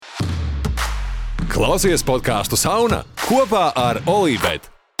Klausies podcastu Sauna kopā ar Olībet,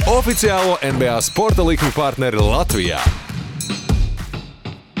 oficiālo NBA sporta likmi partneri Latvijā.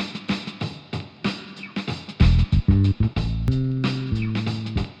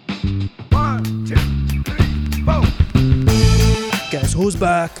 Guess who's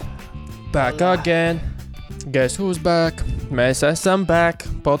back? Back again. Guess who's back? Mēs esam back.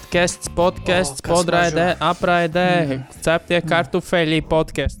 Podcasts, podraidē, apraidē, ceptie kartufeļi,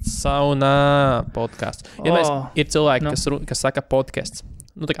 podcasts, saunā, podcasts. Ir cilvēki, kas saka podcasts.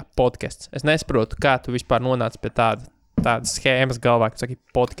 Nu, tā kā podcasts. Es nesaprotu, kā tu vispār nonāc pie tādas schēmas galvā, ka saki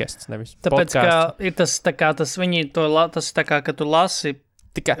podcasts, nevis tāpēc, podcasts. Tāpēc, ka ir tas tā kā, tas tā kā, ka tu lasi...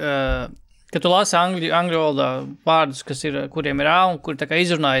 Kad tu lasi angļu valodā vārdus, kuriem ir A un kuri tā kā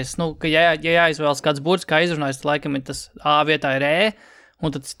izrunājas, ka jāizvēlas kāds burts, kā izrunājas, tad laikam ir tas A vietā ir E,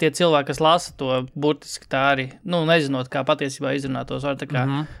 un tad tie cilvēki, kas lasa to burtiski tā arī, nezinot, kā patiesībā izrunāt tos vārdus. Tā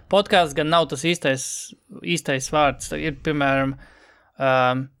kā podcasts gan nav tas īstais vārds. Ir, piemēram,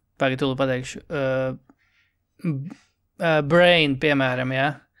 pagad tu pateikšu, brain, piemēram,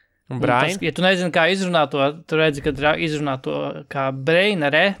 jā. Brain? Ja tu nezini, kā izrunāt to, tu redzi, kad izrunā to kā brain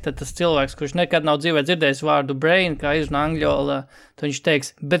ar E, tad tas cilvēks, kurš nekad nav dzīvē dzirdējis vārdu brain, kā izrunā angļu valodā, tad viņš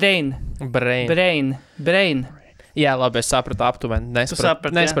teiks brain. Jā, labi, es sapratu aptuveni.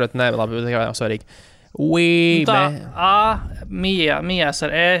 Nesapratu, labi, tā nav svarīgi. A mījās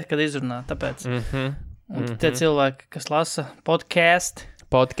ar E, kad izrunā, tāpēc. Un tie cilvēki, kas lasa podcasts.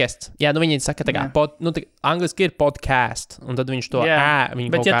 Jā, viņi saka tā kā, angliski ir podcast, un tad viņš to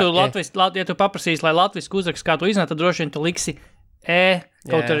Bet ja tu paprasīsi, lai latviski uzrakst, kā tu iznāk, tad droši vien tu liksi E,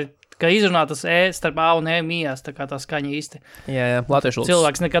 kaut arī, ka izrunā tas E starp A un E mījās, tā kā tā skaņa īsti. Jā, latviešu lūdzu.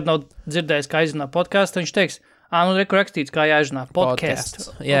 Cilvēks nekad nav dzirdējis, kā izrunā podcastu, viņš teiks, reku rakstīts, kā jāizrunā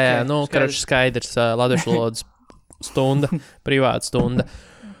podcast. Jā, skaidrs, latviešu lūdzu stunda, privāta stunda.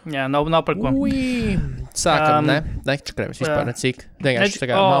 Jā, nav par ko. Sākam, nečakramies vispār necik. Vienkārši tā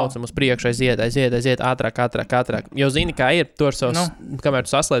kā maucam uz priekšu, aiziet, ātrāk. Jo zini, kā ir, tu ar savus, kamēr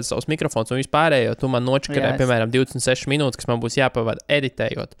tu saslēdz savus mikrofons un vispārējo, tu man nočakarē, piemēram, 26 minūtes, kas man būs jāpavada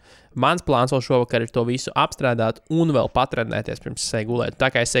editējot. Mans plāns vēl šovakar ir to visu apstrādāt un vēl patrenēties pirms es eju gulēt. Tā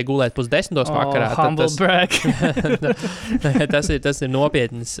kā es eju gulēt 9:30 vakarā, humble brag. tas ir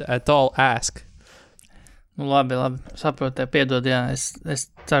nopietnis tall ask. Labi, saprotu, tev piedod, jā, es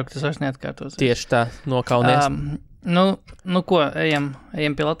ceru, ka tas vairs neatkārtos. Tieši tā, nokaunies. Ko, ejam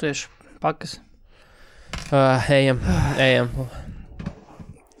pie latviešu pakas. Ejam.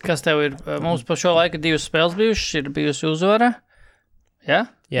 Kas tev ir? Mums pa šo laiku 2 spēles bijušas, ir bijusi uzvara, jā?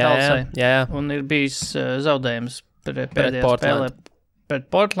 Jā. Un ir bijis zaudējums pēdējā spēlē pret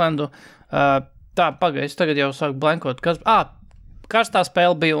Portlandu. Es tagad jau sāku blankot. Karstā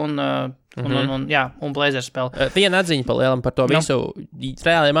spēle bija un Blazers spēle. Viena atziņa pa lielam par to visu.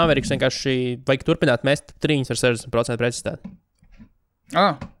 Reāliem Amerikas vienkārši vajag turpināt mest trīņus ar 60% precizitāti.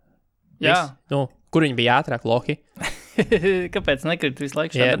 Jā. Kur viņi bija ātrāk, lohi? Kāpēc nekrit visu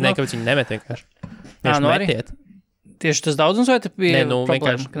laiku? Kāpēc viņi nemet vienkārši? Metiet. Tieši tas daudzums vai te bija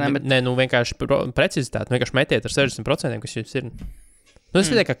problēma? Vienkārši precizitāti. Vienkārši metiet ar 60%, kas jums ir.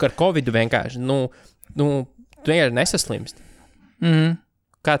 Es tikai, ka ar Covidu vienkārši, tu vienkārši nesaslimst.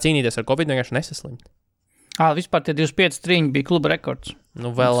 Kā cīnīties ar Covid, vienkārši nesaslimt. Vispār tie 25 trīņi bija kluba rekords.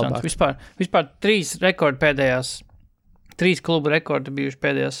 Vēl labāk. Vispār 3 rekordi pēdējās, 3 kluba rekordi bijuši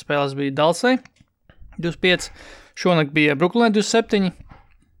pēdējās spēlēs bija Dalsai 25, šonakt bija Brooklyn 27,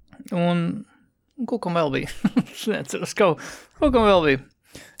 un kaut kam vēl bija. Neatceros, kaut kam vēl bija.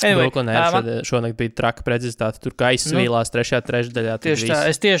 Anyway, šonakt bija traka precizitāte, tur kā aizsvīlās trešajā trešdaļā. Tieši tā,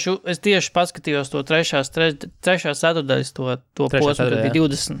 es tieši paskatījos to trešās ceturdaļas, to posmu, kad bija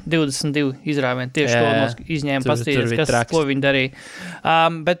 22 izrāvieni, tieši to izņēma pastījās, ko viņi darīja.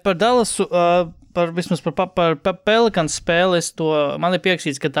 Bet par Dallasu, vismaz par Pelicans spēli, man ir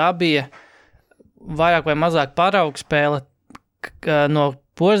pieksīts, ka tā bija vairāk vai mazāk paraugu spēle no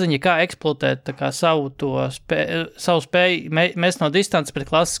Porziņa, kā eksploatēt tā kā savu spēju mest no distances pret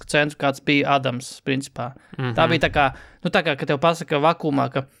klasisku centru, kāds bija Adams, principā. Tā bija tā kā, ka tev pasaka vakumā,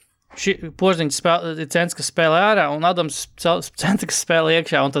 ka Porziņš centrs, kas spēlē ārā, un Adams centrs, kas spēlē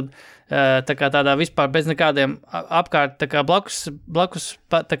iekšā, un tad tā kā tādā vispār bez nekādiem apkārt, tā kā blakus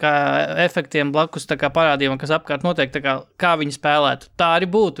tā kā efektiem, blakus tā kā parādījumam, kas apkārt notiek, tā kā viņi spēlētu. Tā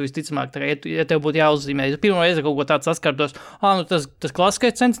arī būtu, visticamāk, tā kā, ja tev būtu jāuzzīmē. Pirmo reizi kaut ko tāds saskartos, tas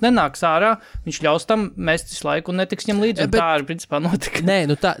klasiskais centrs nenāks ārā, viņš ļaus tam mest visu laiku un netiks ņem līdzi, un tā arī principā notika.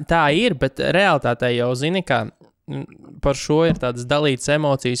 Nē, tā ir, bet realitātē jau zini, kā par šo ir tādas dalītas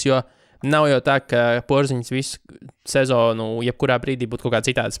emocijas, jo nav jau tā, ka Porziņš visu sezonu, jebkurā brīdī būtu kaut kā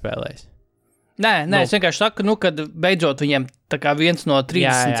citādi spēlējis. Nē, es vienkārši saku, kad beidzot viņiem tā kā viens no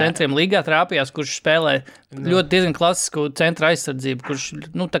 30 centriem līgā trāpījās, kurš spēlē ļoti diezgan klasisku centra aizsardzību, kurš,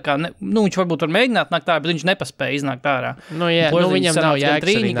 viņš varbūt var mēģināt nākt ārā, bet viņš nepaspēja iznākt ārā. Viņam nav jēgas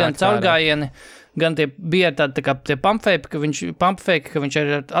trīņi, gan caurgājieni, gan tie bija tādi tā kā tie pumpfake, ka viņš ir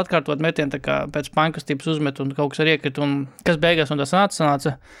atkārtot metienu tā kā pēc paņkastības uzmet un kaut kas ar iekrit, un kas beigās un tas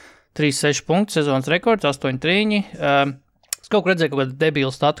sanāca 3-6 punktu, sezonas rekords, 8 trīņi. Es kaut kur redzēju kaut kādu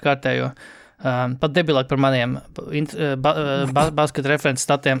debilu statu kārtējo. Pat debilāk par maniem basketa referents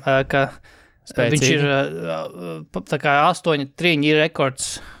statiem, ka spēcīgi. Viņš ir tā kā 8 trīņi ir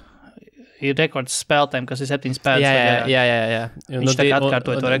rekords spēlētēm, kas ir 7 spēles. Jā. Viņš tā kā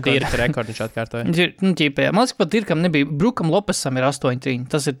atkārtoja to rekordu. Dirka rekordu viņš atkārtoja. Man liekas, pat Dirkam nebija. Brukam Lopesam ir 8 trīņi.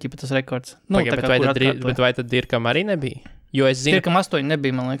 Tas ir tas rekords. Bet vai tad Dirkam arī nebija? Jo es zinu, Dirkam 8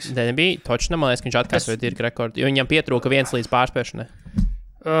 nebija, man liekas. Nebija, točna, man liekas, ka viņš atkārtoja Dirka rekordu, jo viņam pietrūka 1 līdz pārspēšanai.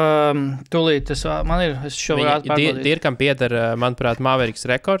 Tūlīt, es šo varētu pārbaudīt. Dirkam pieder, manuprāt, Mavericks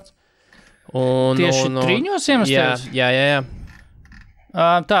rekords. Tieši trīņos iemestajos? Jā.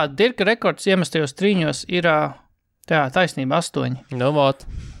 Tā, Dirka rekords iemestajos trīņos ir, taisnība, 8.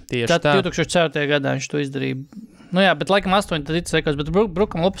 Tieši tā. 2004. gadā viņš to izdarīja. Bet laikam 8, tad ir rekords, bet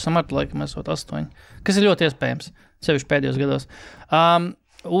Brukam Lopesam arī laikam esot 8. Kas ir ļoti iespējams, sevišķi pēdējos gados.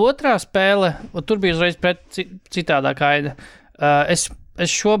 Otrā spēle, tur bija uzreiz pret citādā kaida. Es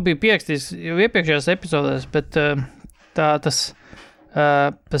šo biju pierakstījis jau iepriekšējās epizodēs, bet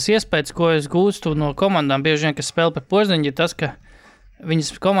tas iespējas, ko es gūstu no komandām, bieži vien, kas spēlē par Porziņu, ir tas, ka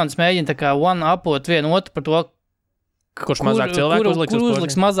viņas komandas mēģina tā kā one-upot vienu otru par to, kurš mazāk cilvēku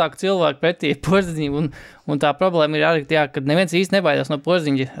uzliks mazāk cilvēku pretī Porziņu, un tā problēma ir arī tā, ka neviens īsti nebaidās no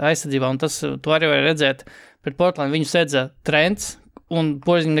Porziņa aizsardzībā, un to arī var redzēt pret Portlandu. Viņu sedza Trents, un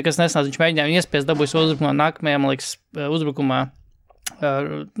Porziņu nekas nesnāca, viņš mēģināja iespiest, dabūjas uzbrukumā nākamajā, man liekas, uzbrukumā.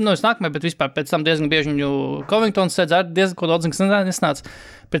 Es nākamajā, bet vispār pēc tam diezgan bieži viņu Covingtons sedz arī diezgan ko daudz, kas nesnāca.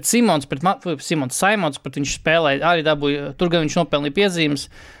 Pret Simons, pret viņš spēlēja, arī dabūja, tur gan viņš nopelnīja piezīmes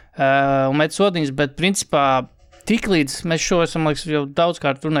un met sodiņas, bet principā tiklīdz, mēs šo esam, liekas, jau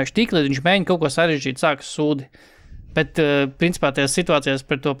daudzkārt runājuši, tiklīdz viņš mēģina kaut ko sarežģīt, sākas sūdi. Bet, principā, tajās situācijās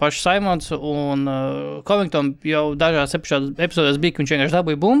pret to pašu Simons un Covington jau dažās epizodēs bija, ka viņš vienkārši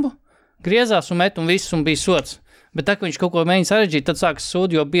dabūja bumbu, griezās un met un viss un bija sots. Bet tā, ka viņš kaut ko mēģina sarežģīt, tad sākas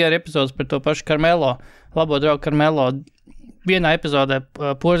sūdi, jo bija arī epizodes par to pašu Carmelo, labo draugu Carmelo. Vienā epizodē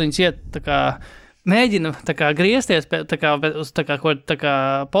Porziņš iet tā kā mēģina tā kā griezties, tā kā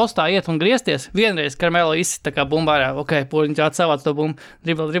postā iet un griezties. Vienreiz Carmelo izsit tā kā bumbu ārā, Porziņš atsavāc to bumbu,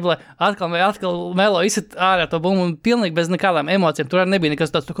 driblē, atkal Melo izsit ārā to bumbu un pilnīgi bez nekādām emocijām. Tur arī nebija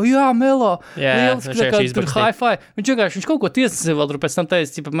nekas tāds, jā, Melo, liels, tur high five. Viņš kaut ko tiesas vēl tur pēc tam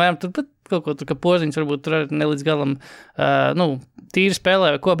teica, mēram, tur kaut ko tur, ka Porziņš varbūt tur arī nelīdz galam, tīri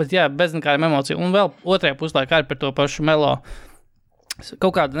spēlē vai ko, bet jā, bez nekādām emocijām. Un vēl otrajā puslaikā arī par to pašu Melo.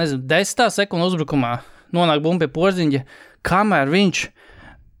 Kaut kāda, 10 sekundu uzbrukumā nonāk bumba pie Porziņa, kamēr viņš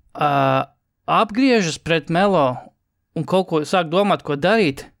apgriežas pret Melo un kaut ko sāk domāt, ko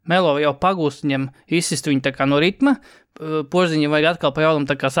darīt. Melo jau pagūst viņam izsist viņu tā kā no ritma, Porziņam vajag atkal pa jaunam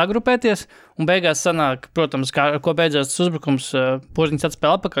tā kā sagrupēties, un beigās sanāk, protams, ko beidzās tas uzbrukums, Porziņš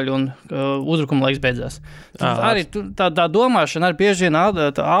atspēl atpakaļ un uzbrukuma laiks beidzās. Arī tā domāšana, arī bieži vien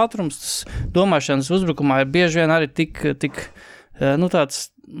ātrums, domāšanas uzbrukumā ir bieži vien arī tik tāds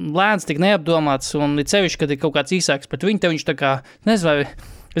lēns, tik neapdomāts, un it sevišķi, kad ir kaut kāds īsāks pret viņu, te viņš tā kā, nezinu, vai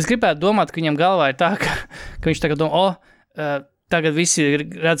es gribētu domāt, ka viņam galvā ir tā, ka viņš tagad domā, tagad visi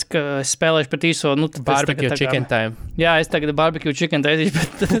redz, ka es spēlēšu pret īso, barbecue chicken time. Jā, es tagad barbecue chicken taisīšu,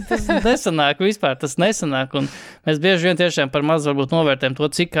 bet tas nesanāk vispār, un mēs bieži vien tiešām par maz varbūt novērtējam to,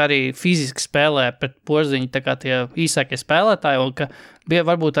 cik arī fiziski spēlē pret Porziņu, tā kā tie īsākie spēlētāji, un ka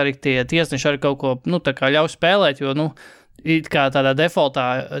varbūt arī tie tiesneši arī kaut ko, tā kā ļauj spēlēt, jo, it kā tādā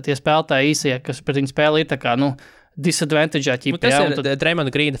defaultā tie spēlētāji īsie, kas pret viņu spēlē, ir tā kā, disadvantageā ķipa. Tas ir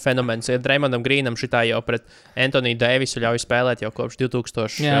Draymond Greena fenomens. Ja Draymondam Greenam šitā jau pret Anthony Davisu ļauj spēlēt jau kopš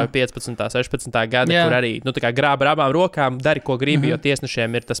 2015. 16. gada, kur arī, tā kā grāba ar abām rokām, dari, ko gribi, jo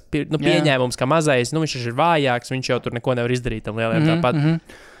tiesnešiem ir tas pieņēmums, ka mazais, viņš ir vājāks, viņš jau tur neko nevar izdarīt tam lieliem tāpat.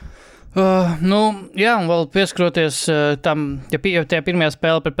 Un vēl pieskaroties tam, ja tajā pirmajā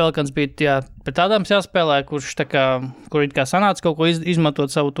spēle pret Pelicans bija pret tādām jāspēlē, kur it kā sanāca kaut ko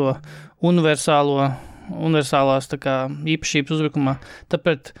izmantot savu to universālās tā kā īpašības uzbrukumā.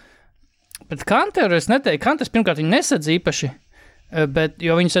 Tāpēc pret Kanteru es neteiktu, Kanters pirmkārt viņu nesedz īpaši,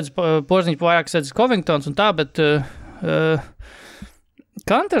 jo viņi sedz Porziņš vairāk sedz Covingtons un tā, bet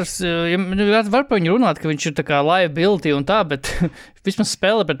Kanters, var par viņu runāt, ka viņš ir tā kā liability un tā, bet vismaz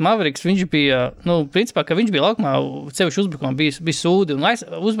spēlē pret Mavericks viņš bija, principā, ka viņš bija laukumā, sevišķi uzbrukumā bija sūdi un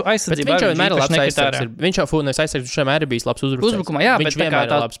aizsardzībā. Viņš jau vienmēr ir labs aizsargs. Viņš jau fūnēs aizsargs, viņš vienmēr ir bijis labs uzbrukumā. Jā, viņš bet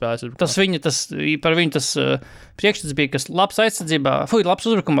vienmēr ir labs spēlēs. Par viņu tas priekšstats bija, kas labs aizsardzībā, labs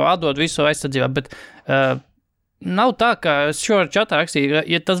uzbrukumā atdod visu aizsardzībā, bet nav tā, ka es šo ar čatā rakstīju,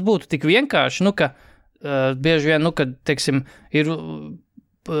 ja tas būtu tik vienkārši, ka bieži vien, kad, teiksim, ir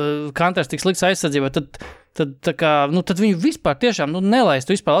Kanters tik slikts aizsardzībā, tad viņu vispār tiešām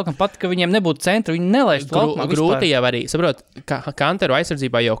nelaistu vispār laukam, pat, ka viņiem nebūtu centra, viņi nelaistu laukumā vispār. Grūti jau arī, saprot, Kanteru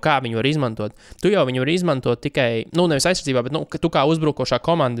aizsardzībā jau kā viņu var izmantot. Tu jau viņu var izmantot tikai, nevis aizsardzībā, bet tu kā uzbrukošā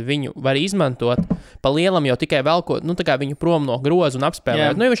komanda viņu var izmantot pa lielam jau tikai velkot, tā kā viņu prom no groza un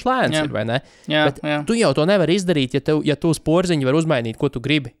apspēlēt. Jo viņš lēns ir, vai ne? Bet tu jau to nevar izdarīt, ja tu uz porziņu var uzmainīt, ko tu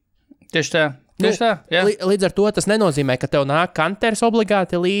gribi. Tieši tā. Līdz ar to tas nenozīmē, ka tev nāk Kanters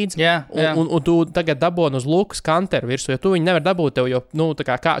obligāti līdzi, un tu tagad dabūni uz Lukas Kanteru virsū, jo tu viņu nevar dabūt tev, jo,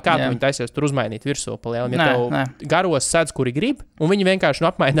 kā tu viņu taisies tur uzmainīt virsū pa lielam, ja tev garos sedz, kuri grib, un viņi vienkārši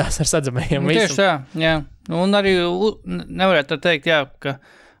apmainās ar sedzamajiem visam. Tieši tā, jā. Un arī nevarētu teikt, ka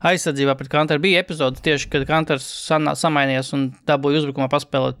aizsardzībā pret Kanteru bija epizode tieši, kad Kanters samainījās un dabūja uzbrukumā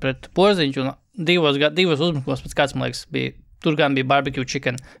paspēlēt pret Porziņu, un divos uzbrukumos pēc kāds, man liekas, bija. Tur gan bija barbecue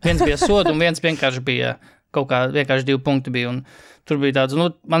chicken. Viens bija soda, un viens vienkārši bija kaut kā, vienkārši 2 punkti bija. Un tur bija tāds,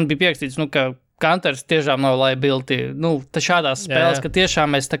 man bija pierakstīts, ka Kanters tiešām nav liability. Šādās spēlēs, ka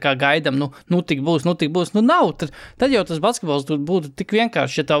tiešām mēs tā kā gaidām, tik būs. Nav. Tad jau tas basketbols būtu tik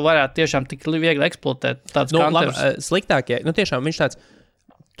vienkārši, ja tev varētu tiešām tik viegli eksploatēt tāds Kanters. Sliktākie, tiešām viņš tāds.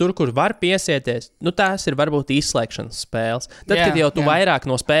 Tur, kur var piesieties, tās ir varbūt izslēgšanas spēles. Tad, kad jau tu vairāk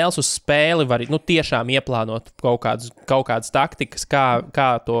no spēles uz spēli vari tiešām ieplānot kaut kādas taktikas, kā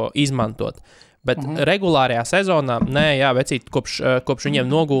to izmantot. Bet regulārajā sezonā, vecīt, kopš viņiem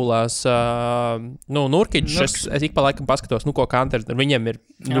nogulās Nurkičs, es ik pa laikam paskatos, ko Kanters, viņiem ir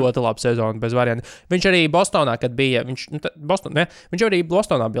ļoti laba sezona, bez variantu. Viņš arī Bostonā, kad bija, viņš arī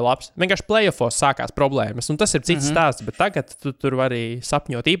Bostonā bija labs. Vienkārši playoffos sākās problēmas, un tas ir cits stāsts, bet tagad tu tur vari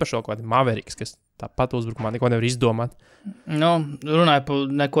sapņot īpašo kaut kādu Mavericks, kas tāpat uzbrukumā neko nevar izdomāt. Runāju par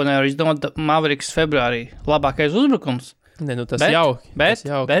neko nevar izdomāt, Mavericks februārī labākais uzbrukums. Tas jauki.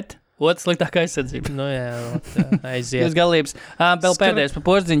 Bet otrs sliktākā aizsardzība. Aiziet. Jūs galības. Vēl pēdējais par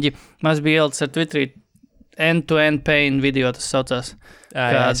Porziņģi. Mums bija ielicis ar Twitterī end-to-end pain video, tas saucās.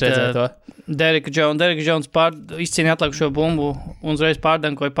 Es redzēju to. Derika Jones izcīnīja atlikušo bumbu un uzreiz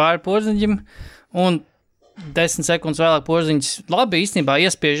pārdankoja pāri Porziņģim. Un 10 sekundes vēlāk Porziņģis labi īstenībā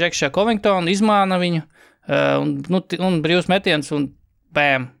iespiež iekšā Covingtonu, izmāna viņu un brīvs metiens un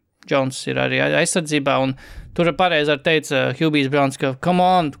bam! Jones ir arī aizsardzībā, un tur pareizi teica Hubijs Browns, ka, come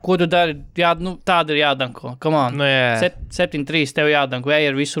on, ko tu dari, tāda ir jādanko, come on, 7-3 tev jādanko,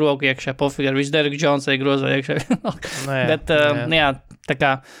 ej ar visu roku iekšā, pofīgi ar visu Derek Jones, ej grozā iekšā. Bet, tā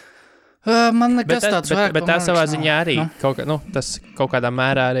kā, man nekas tāds vajag. Bet tā savā ziņā arī, tas kaut kādā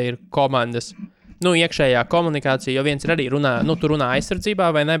mērā arī ir komandas, iekšējā komunikācija, jo viens ir arī tu runā aizsardzībā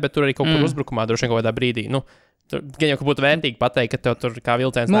vai ne, bet tur arī kaut kur uzbrukumā droši vien kaut kādā brīdī, gan jau, ka būtu vērtīgi pateikt, ka tev tur kā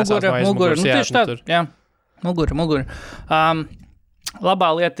vilciens nesās no aizmugures. Tieši tā, jā. Mugura. Labā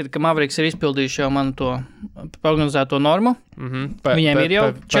lieta ir, ka Mavericks ir izpildījuši jau manu to prognozēto normu. Viņiem ir jau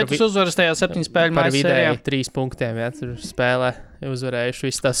 4 uzvaras tajā 7 spēļu mājas sērijā. Par vidēji 3 punktiem, tur spēlē uzvarējuši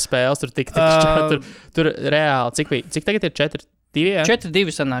visas tās spēles, tur reāli, cik tagad ir 4-2, jā?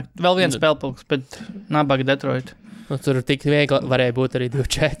 4-2 sanāk, vēl viens spēlpulks, bet nabaga Detroit. Tur tik viegli varēja būt arī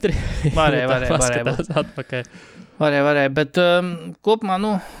 2-4. Varēja, bet kopumā,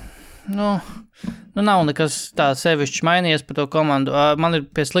 nav nekas tā sevišķi mainījies par to komandu. Man ir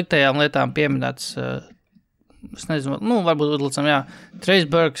pie sliktajām lietām pieminēts, es nezinu, varbūt uzlicam, Trace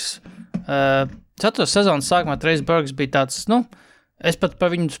Burks. 4. sezonas sākumā Trace Burks bija tāds, es pat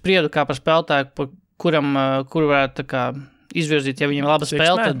par viņu spriedu kā par spēlētāju, kuru varētu tā kā izvirzīt, ja viņam laba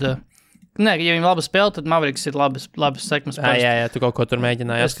spēle, tad... Nē, ja viņam laba spēle, tad Mavericks ir labas sekmes. Jā, tu kaut ko tur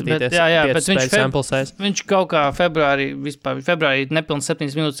mēģināji skatīties. Jā, bet viņš kaut kā februārī nepilns 7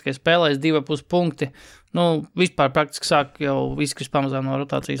 minūtes, kai spēlēs 2,5 punkti. Vispār praktiski sāk jau izkrist pamazām no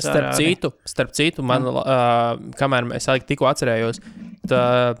rotācijas. Starp citu, man, kamēr es tikko atcerējos,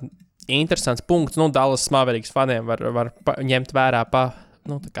 interesants punkts, Dallas Mavericks faniem var ņemt vērā,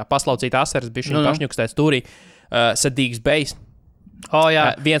 paslaucīt asaras, bišķiņ pašņukstēt stūrī, Sadīgs Bejs.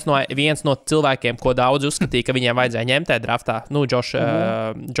 Viens no cilvēkiem, ko daudz uzskatīja, ka viņiem vajadzēja ņemt draftā,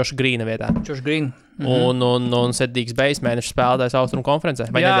 Joša Grīna vietā. Josh Green. Un Sadīgs Bejs mēnešu spēlētājs Austrumu konferencē.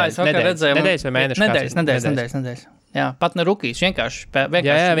 Nedēļas vai mēnešu? Nedēļas. Jā, pat ne rukijs, vienkārši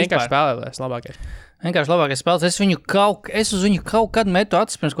spēlētājs labākais. Vienkārši labākais spēlētājs. Es uz viņu kaut kad metu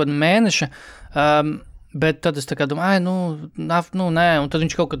acis pirms kaut kāda mēneša, bet tad es tā kā domāju, nē, un tad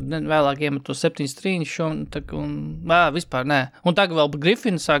viņš kaut kad vēlāk iemet to 7 trīņus, un vispār nē. Un tagad vēl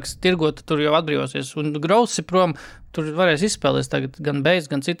Griffins sāks tirgot, tur jau atbrīvosies, un Grausi prom, tur varēs izspēlēs tagad gan Bejs,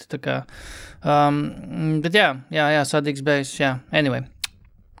 gan citi, tā kā. Bet jā, sadīgs Bejs, jā. Anyway,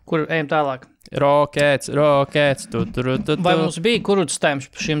 kur ejam tālāk? Rockets. Vai mums bija Kuruts Times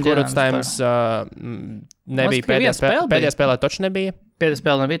šim dienām? Kuruts Times nebija pēdējā spēlē, toči nebija. Pēdējā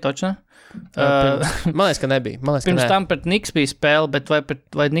spēlē nebija, toči, ne? Man liekas, ka nebija. Pirms tam pret Knicks bija spēle, bet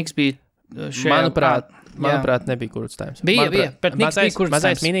vai Knicks bija šajā... Manuprāt, nebija Kuruts Times. Bija. Pret Knicks bija Kuruts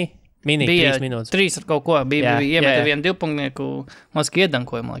Times. Mini, bija 3 minūtes. 3 ar kaut ko. Bija iemeta vienu divpunktnieku. Man liekas,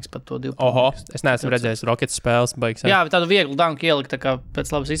 iedankoja, pat to divpunktnieku. Oho, es neesmu redzējis Rockets spēles. Baigs. Jā, tādu vieglu danku ielikt, tā kā pēc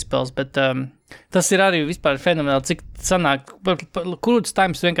labas izspēles, bet tas ir arī vispār fenomenāli, cik sanāk. Kuruts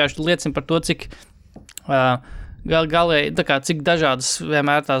Times vienkārši liecina par to, cik galēji, tā kā cik dažādas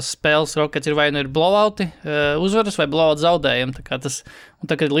vienmēr tās spēles Rockets ir, vai nu ir blowouti uzvaras vai blowout zaudējumi. Tā kā tas, un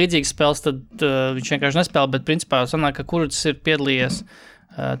tā, kad ir līdzīgas spēles, tad viņš vienkārši nespēlē, bet principā sanāk, ka Kuruts ir piedalījies.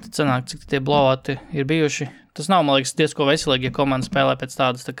 Tad sanāk, cik tie blowouti ir bijuši. Tas nav, man liekas, diezko veselīgi, ja komanda spēlē pēc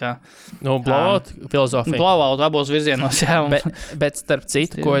tādas, tā kā... blowout filozofija. Blowout abos virzienos, jā. Bet starp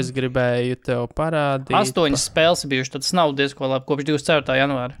citu, ko es gribēju tev parādīt... 8 spēles bijuši, tad tas nav diezko labi, kopš 24.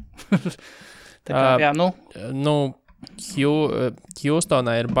 janvāra. Tā kā, jā,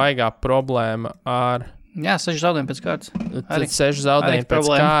 Houstonā ir baigā problēma ar... Jā, 6 zaudējumi pēc kārtas. Tad 6 zaudējumi pēc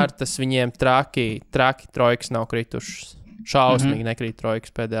kārtas, viņiem traki trojkas nav kritušas. Šausmīgi nekrīt trojkas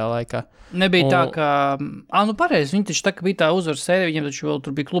pēdējā laikā. Nebija tā, ka... pareizi, viņi taču tā, ka bija tā uzvaras sērija, viņiem taču vēl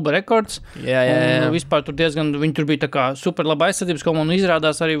tur bija kluba rekords. Jā. Un vispār tur diezgan, viņi tur bija tā kā super laba aizsardzības komanda, un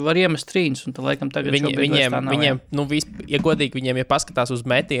izrādās arī var iemest trīņus, un tā laikam tagad viņiem, ja godīgi viņiem, ja paskatās uz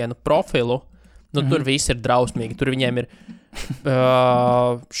metienu profilu, tur viss ir drausmīgi. Tur viņiem ir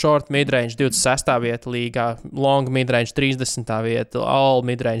short midrange 26. vieta līgā, long midrange 30. vieta, all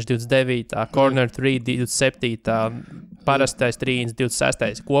midrange 29. corner 3 27. Parastais trīņas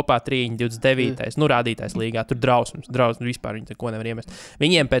 26. kopā trīņi 29. Rādītais līgā. Tur drausmas vispār viņi neko nevar iemest.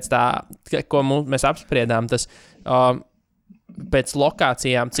 Viņiem pēc tā, ko mēs apspriedām, tas pēc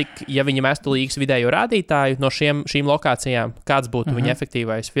lokācijām, cik, ja viņi mestu līgas vidējo rādītāju no šīm lokācijām, kāds būtu viņa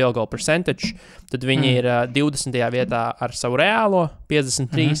efektīvais field goal percentage, tad viņi ir 20. vietā ar savu reālo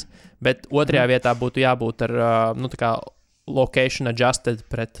 53, bet otrajā vietā būtu jābūt ar, tā kā location adjusted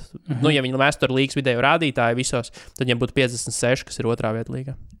pret, ja viņi mestu ar līgas vidējo rādītāju visos, tad viņiem būtu 56, kas ir otrā vieta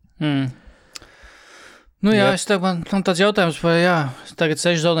līgā. Es tagad, man tāds jautājums, vai tagad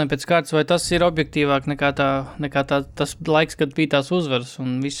 6 zaudējumi pēc kārtas, vai tas ir objektīvāk nekā tas laiks, kad bija tās uzvaras,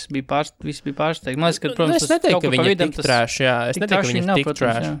 un viss bija pārsteigts. Man liekas, ka, protams, es neteiktu, ka viņi ir tik trash, jā. Es neteiktu, ka viņi ir tik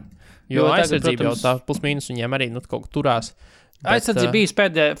trash. Jo aizsardzība jau tā plus mīnus viņiem arī kaut kur turās. Aizsardzība bija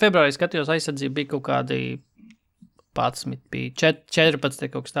pēdējā, februārī skatījos, aizsardzība bija kaut kādi 11, bija 14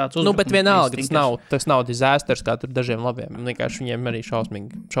 kaut kas tāds. Bet vienalga, tas nav disasters, kā tur dažiem labiem. Vienkārši viņiem arī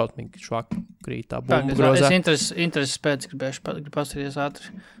šausmīgi švaki krīt tā bumba grozā. Es intereses pēc gribēšu pastīties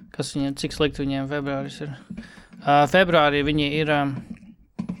ātri, kas viņiem, cik slikti viņiem februāris ir. Februārī viņi ir...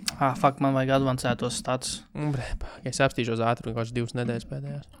 man vajag advancētos stats. Es apstīšos ātri, vienkārši 2 nedēļas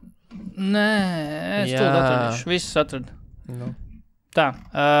pēdējās. Nē, es to atradīšu. Visus atradu.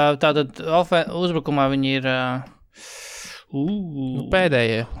 Tātad uzbrukumā viņi ir...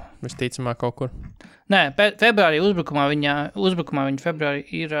 pēdējie, visticamāk, kaut kur. Nē, februārī uzbrukumā viņi februārī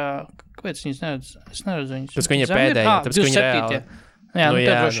ir... Kāpēc viņas neredz? Es neredzu viņas. Tāpēc, ka viņi ir pēdējie, tāpēc, ka viņi ir reāli. Jā,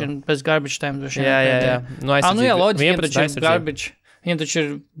 droši vien bez garbage time. Jā. Loģiski, viņiem taču ir garbage. Viņiem taču ir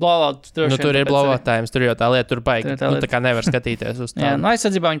blowout. Tur ir blowout times, tur jau tā lieta, tur baigi. Tā kā nevar skatīties uz tā. Jā,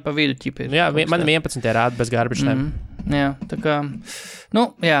 aizsardzībā viņi pa vidu ķipi ir. Jā, man 11 rāda bez garbage time. Jā, tā kā,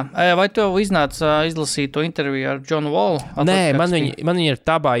 vai tev iznāca izlasīt to interviju ar Johnu Wallu? Nē, man viņa ir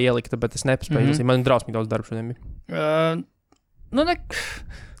tabā ielikta, bet es nepaspēju izlasīt. Man ir drausmīgi daudz darbu šodien bija.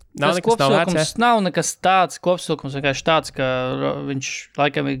 Nav nekas tāds kopsavilkums, vienkārši tāds, ka viņš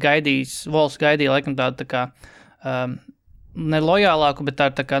laikam ir gaidījis, Walls gaidīja laikam tādu tā kā nelojālāku, bet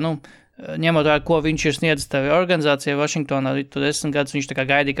tā kā, ņemot vērā, ko viņš ir sniedzis tevi organizācijai Vašingtonā, tu 10 gadus viņš tā kā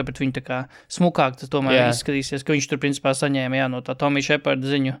gaidīja, ka pret viņu tā kā smukāk tas tomēr izskatīsies, ka viņš tur principā saņēma, no tā Tommy Shepard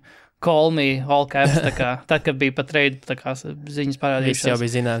ziņu call me, all caps, tā kā, tad, kad bija pa trade, tā kā ziņas parādījušās. Viss jau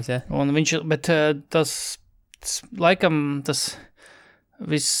bija zināms, jā. Un viņš, bet tas laikam, tas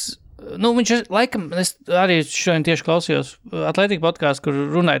viss, viņš laikam, es arī šodien tieši klausījos Atletika podcastu, kur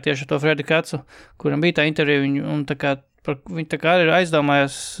runāja tieši ar to Fredi Katsu, kuram bija tā intervija, un tā kā, viņi tā kā arī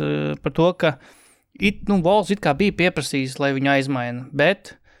aizdomājās par to, ka Walls it kā bija pieprasījis, lai viņu aizmaina,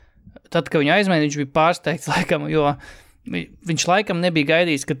 bet tad, kad viņu aizmainīja, viņš bija pārsteigts, laikam, jo viņš laikam nebija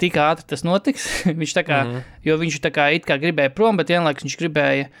gaidījis, ka tik ātri tas notiks. Viņš tā kā, jo viņš tā kā it kā gribēja prom, bet vienlaikus viņš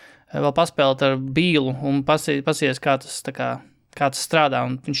gribēja vēl paspēlēt ar Bīlu un pasies, kā tas strādā.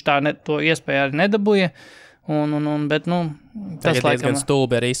 Un viņš to iespēju arī nedabūja. Bet, tas tagad diezgan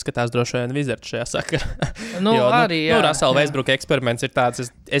stulbi arī izskatās droši vien Wizards šajā sakarā. Arī, jā. Russell Westbrook eksperiments ir tāds,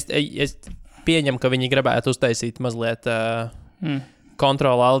 es pieņemu, ka viņi gribētu uztaisīt mazliet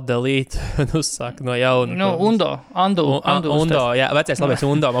kontroli alt delete un uzsāk no jauna. Undo, jā, vecais labais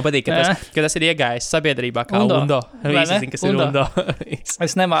Undo. Man patīk, ka tas ir iegājis sabiedrībā kā Undo. Visi zin, kas ir Undo.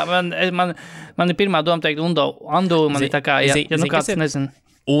 Es man ir pirmā doma teikt Undo. Man ir tā kā, kāds nezinu.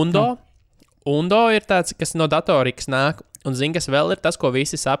 Undo ir tāds, kas no datorikas nāk, un zin, kas vēl ir tas, ko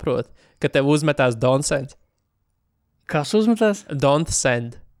visi saprot, ka tev uzmetās don't send. Kas uzmetās? Don't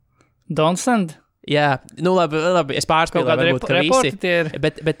send. Don't send? Jā, labi, es pārspēlēju, varbūt, ka visi,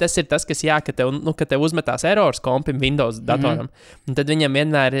 bet tas ir tas, kas ka tev uzmetās errors kompim Windows datoram, un tad viņam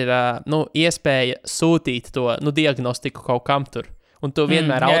vienmēr ir, iespēja sūtīt to, diagnostiku kaut kam tur, un tu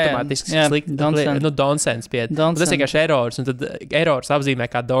vienmēr automātiski slikti, don't send spied. Tas ir vienkārši errors, un tad errors apzīmē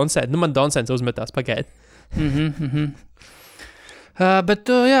kā don't send, man don't send uzmetās pagaid. Bet,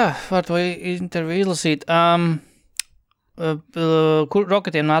 var to interviju izlasīt. Kur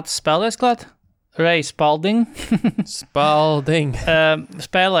Rocketiem nāca spēlēs klāt? Ray Spalding.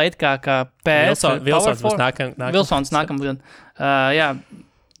 Spēlē it kā PS. Wilsons būs nākam. Wilsons nākam.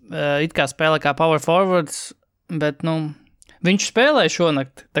 It kā spēlē kā power forwards, bet, viņš spēlēja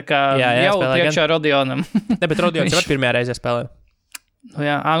šonakt, tā kā jau priekšā Rodionam. Ne, bet Rodions jau pirmajā reizē spēlē.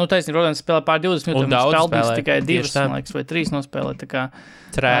 Taisnība, Rodions spēlē pār 20 minūtēm. Spaldings tikai 2 vai 3 nospēlē, tā kā.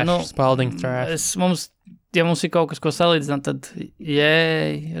 Trash, Spalding trash. Ja mums ir kaut kas, ko salīdzināt, tad,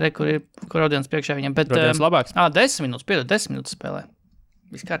 kur ir Rodions priekšā viņam. Bet, Rodions labāks. 10 minūtes spēlē.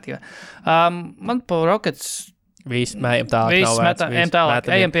 Viss kārtībā. Man pa Rockets... Viss, ejam tālāk.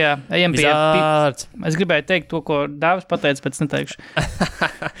 Ejam pie. Es gribēju teikt to, ko Dāvis pateica, bet es neteikšu.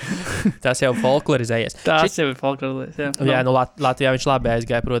 Tas jau folklorizējies. Jau ir folklorizējies, jā. Jā, Latvijā viņš labi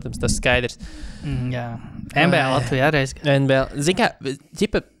aizgāja, protams, tas skaidrs. Jā. NBA Latvijā reiz. NBA. Zini kā,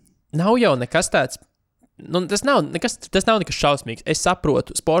 ģipa, nav jau nekas tāds... tas nav nekas šausmīgs. Es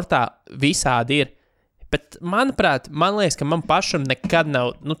saprotu, sportā visādi ir, bet man liekas, ka man pašam nekad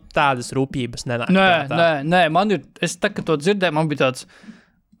nav tādas rūpības nenāk. Nē, man ir, es tā, ka to dzirdēju, man bija tāds,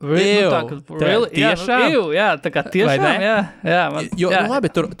 tiešām? Jā, tā kā tiešām, jā. Labi,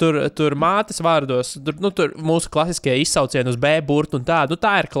 tur mātes vārdos, tur mūsu klasiskie izsaucieni uz B burtu un tā,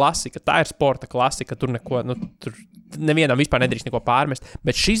 tā ir klasika, tā ir sporta klasika, tur neko, tur nevienam vispār nedrīkst neko pārmest,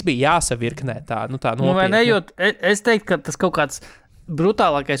 bet šis bija jāsavirknē tā nopietni. Es teiktu, ka tas kaut kāds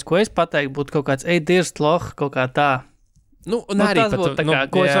brutālākais, ko es pateiktu, būtu kaut kāds dirst loh, kaut kā tā. Tas būtu tā kā,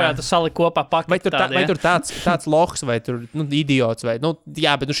 ko es varētu salikt kopā paketi tādi. Vai tur tāds lohs, vai tur idiots, vai,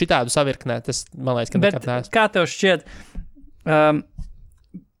 bet šitādu savirknē, tas, man liekas, ka nekad neesmu. Kā tev šķiet,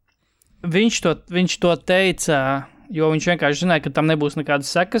 viņš to teica, jo viņš vienkārši zināja, ka tam nebūs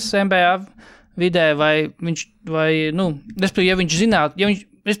nekādas sekas NBA vidē, respektīvi, ja viņš zinātu, ja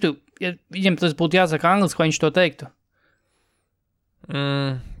viņam tas būtu jāsaka angliski, ko viņš to teiktu.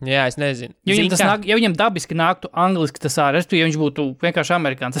 Jā, es nezinu. Ja viņam dabiski nāktu angliski tas respektīvi, ja viņš būtu vienkārši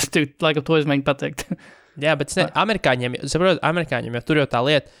amerikāns, es laikam to izmēģinu pateikt. Jā, bet amerikāņiem jau tur jau tā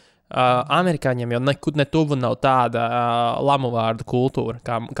lieta, amerikāņiem jau ne tuvu nav tāda lamu vārdu kultūra,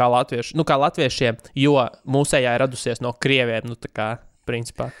 kā latviešiem, jo mūsējā ir radusies no krieviem, tā kā,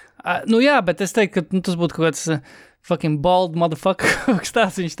 principā. Jā, bet es teiktu, ka tas būtu kaut kāds fucking bald motherfucker, kas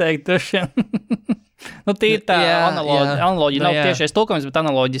tāds viņš teikt, drošiem. Tīri tā analoģija, nav tiešais tulkojums, bet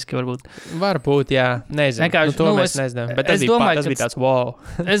analoģiski varbūt. Varbūt, jā, nezinu. To mēs nezinām, bet tas bija tāds wow.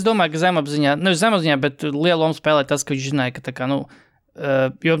 Es domāju, ka zemapziņā, bet lielu lomu spēlē tas, ka viņš zināja, ka tā kā,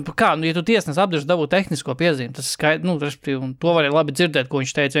 ja tu tiesnes apdurš dabū tehnisko piezīmi, tas skaidrs, respektīvi, un to varēja labi dzirdēt, ko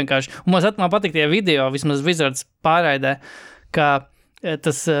viņš teica vienkārši. Un man patīk tie video, vismaz Wizards pārraidē, ka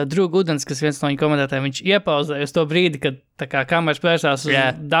tas Drew Goodens, kas viens no viņa komentētājiem, viņš iepauzēja uz to brīdi, kad tā kā kameras pērsās uz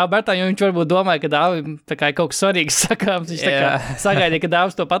Dāvu Bērtāņu, jo viņš varbūt domāja, ka Dāvi tā kā ir kaut kas svarīgs sakāms, viņš tā kā sagaidīja, ka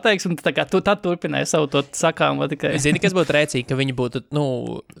Dāvs to pateiks, un tā kā tu tad turpināja savu to sakāmu. Zini, kas būtu rēcīgi, ka viņi būtu,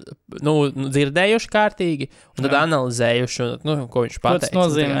 dzirdējuši kārtīgi, un tad analizējuši, ko viņš pateiks. Tas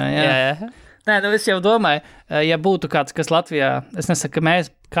nozīmē, jā. Nē, es jau domāju, ja būtu kāds, kas Latvijā, es nesaku, ka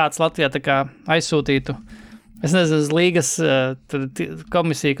kāds Latvijā tā kā aizsūtītu, es nezinu, uz līgas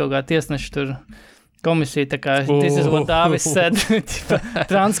komisiju kaut kā tiesneši tur komisija, tā kā this is what Dāvis said,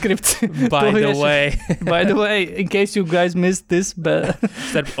 transkripts. By the way, in case you guys missed this, bet...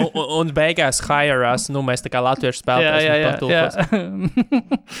 un beigās hire us, mēs tā kā latviešu spēlētājs.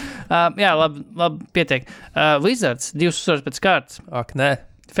 Jā, labi, pietiek. Wizards, 2 uzvaras pēc kārtas. Ak, nē.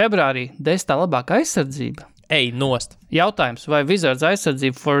 Februārī 10. labākā aizsardzība. Ej, nost. Jautājums, vai Wizards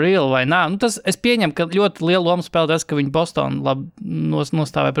aizsardzība for real vai nā? Tas es pieņemu, ka ļoti lielu lomu spēlē tas, ka viņi Bostonu labi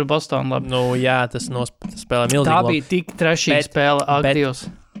nostāvēja par Bostonu labi. Jā, tas spēlē milzīgi Tā lomu. bija tik trešīga spēle, ak, Dievs.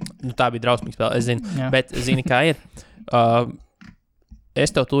 Tā bija drausmīga spēle, es zinu. Jā. Bet, zini, kā ir?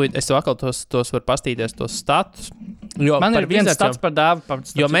 Es tev atkal tos var pastīties, tos status. Man ir viens stats par Dāvu.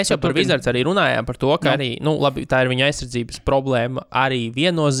 Jo mēs jau par Wizards arī runājām par to, ka arī, labi, tā ir viņa aizsardzības problēma arī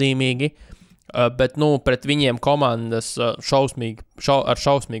viennozīmīgi. Bet, pret viņiem komandas ar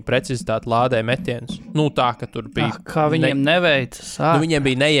šausmīgu precizitāti lādēja metienus. Tā, ka tur bija... Kā viņiem neveicas. Viņiem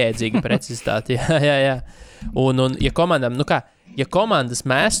bija nejēdzīga precizitāte, jā. Un ja komandām, ja komandas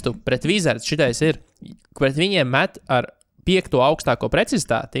mestu pret Wizards, šitais ir, pret viņiem met ar 5. augstāko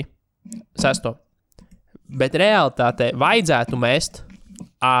precizitāti, 6. Bet realitātē vajadzētu mest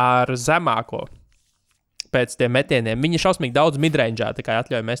ar zemāko. Pēc tiem metieniem. Viņi šausmīgi daudz midrangeā, tā kā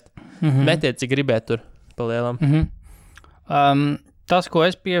atļauj mest. Metiet, cik gribēt tur pa lielam. Tas, ko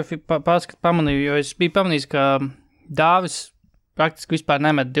es pamanīju, jo es biju pamanījis, ka Dāvis praktiski vispār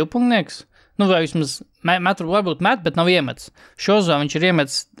nemet divpunktniekus. Vai vismaz varbūt met, bet nav iemetis. Šozā viņš ir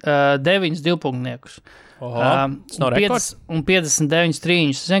iemetis 9 divpunktniekus. Tas nav rekords. Un 59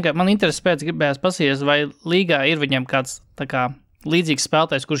 trīņus. Man intereses pēc gribējās pasīties, vai līgā ir viņam kāds tā kā līdzīgs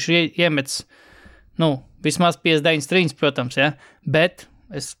spēlētājs, kurš iemetis vismaz 59 trīņus, protams, ja? Bet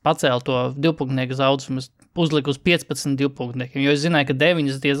es pacēlu to divpunktnieku zaudus un es uzliku uz 15 divpunktniekiem, jo es zināju, ka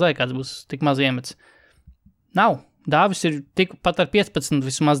 9 diez vai kāds būs tik maz iemetis. Nav. Dāvis ir pat ar 15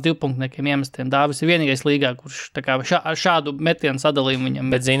 vismaz divpunktniekiem iemestiem. Dāvis ir vienīgais līgā, kurš tā kā šādu metienu sadalījumu viņam.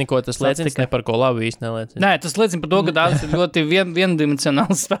 Bet zini, ko tas liecina? Ne par ko labu īsti neliecina. Nē, tas liecina par to, ka Dāvis ir ļoti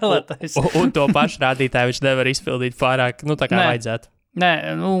viendimensionāls spēlētājs. un to pašu rādītāju viņš nevar izpildīt pārāk, tā kā vajadzētu. Nē,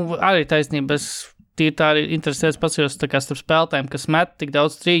 arī taisnība. Tā arī interesēs patsījos tā kā starp spēlētājiem, kas met tik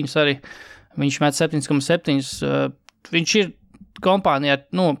daudz trīņus arī. Viņš met 7,7. Viņš ir kompānijā,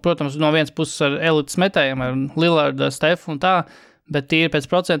 protams, no vienas puses ar elites metējiem, ar Lillardu, Stefu un tā, bet tīri pēc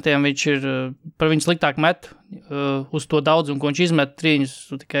procentiem viņš ir par viņu sliktāk met uz to daudzumu, ko viņš izmet trīņus,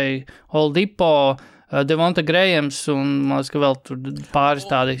 tikai Oladipo, Devonta Grahams un, man liekas, ka vēl tur pāris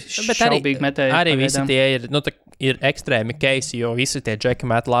tādi šaubīgi metēji. Arī visi tie ir ekstrēmi case, jo visi tie džeki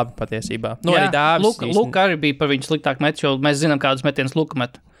met labi patiesībā. Jā, arī Dāvis. Luka arī bija par viņu sliktāk met, jo mēs zinām, kādus metienus Luka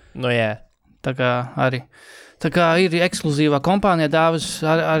met. Jā. Tā kā arī. Tā kā ir ekskluzīvā kompānija Dāvis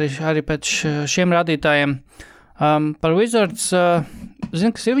arī pēc šiem rādītājiem. Par Wizards,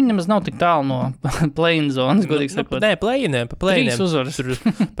 zinu, kas ir viņam maz nav tik tālu no play-in zonas, godīgi sakot. Nē, play-iniem. 3 uzvaras.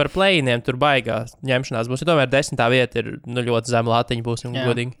 Par play-iniem tur baigās ņemšanās būs. Ja tomēr 10. vieta ir ļoti zema latiņa, būsim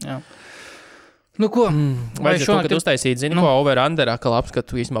godīgi. Jā. Ko? Vai šonakt uztaisīt, zini, ko over-underā, ka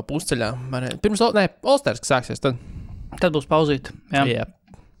apskatu īstumā pusceļā. Pirms, All-Stars, kas sāksies tad? Tad būs pauzīt. Jā.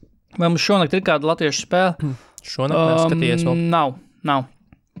 Vai mums šonakt ir kāda latviešu spēle? Šonakt neskaties vēl? Nav. Nav.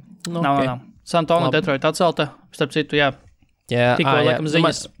 San Antonio, Detroit atcelta, starp citu, jā. Tikko laikam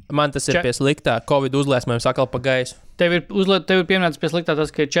ziņas. Man tas ir pie sliktā. Covid uzliesmojums atkal pa gaisu. Tev ir pieminēts pie sliktā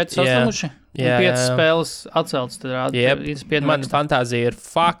tas, ka ir 4 saslimuši un 5 spēles atceltas. Man fantāzija ir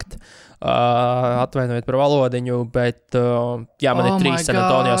fakt. Atvainojiet par valodiņu, bet man ir 3 San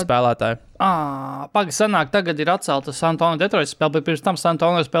Antonio spēlētāji. Sanāk, tagad ir atcelta San Antonio Detroit spēle, bet pirms tam San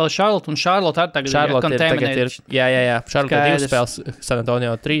Antonio spēle Charlotte, un Charlotte arī tagad ir contaminated. Jā. Charlotte ir 2 spēles, San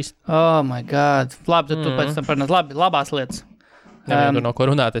Antonio 3. Oh my god. Labi, tad tu pēc tam parunāt. Labās lietas. Tur no ko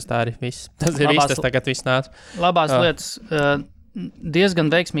runāt, tas tā arī viss. Tas ir viss, tas tagad viss nāc. Labās lietas. Diezgan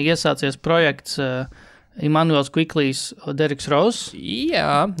veiksmīgi iesācies projekts Immanuels Quicklijs, Derriks Rose.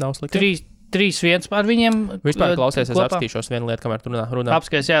 Jā, nav slikti. 3-1 par viņiem. Vispār klausies, es apskatīšos vienu lietu, kamēr tu runā.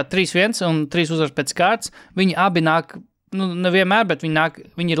 Apskaties, jā, 3-1 un 3 uzvaras pēc kārtas. Viņi abi nāk, nevienmēr, bet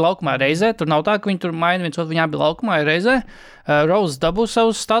viņi ir laukumā reizē. Tur nav tā, ka viņi tur maina viens otru, viņi abi laukumā ir reizē. Rose dabū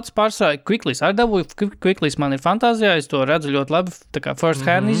savus status pārsvarā. Quicklijs arī dabūja. Quicklijs man ir fantāzijā, es to redzu ļoti labi, tā kā first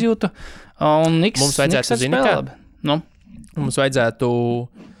hand izjūtu. Un mums vajadzētu zināt, kā? Mums vajadzētu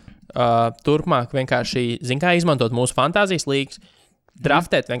turpmāk vienkārši, izmantot mūsu fantāzijas līgas,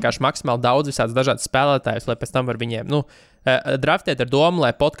 draftēt vienkārši maksimāli daudz visādas dažādas spēlētājus, lai pēc tam var viņiem, draftēt ar domu,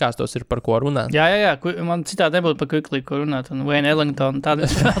 lai podkastos ir par ko runāt. Jā, man citādi nebūtu par Quickly, ko runāt, un Wayne Ellington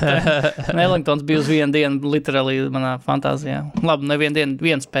tādiem spēlētājiem. Ellingtons bija uz vienu dienu, literally, manā fantāzijā. Labi, nevienu dienu,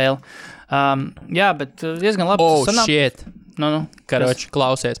 vienu spēli. Jā, bet diezgan labi. Shit. Nu. Karoči,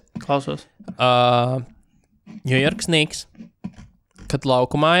 klausies. Klausos. New York Knicks, kad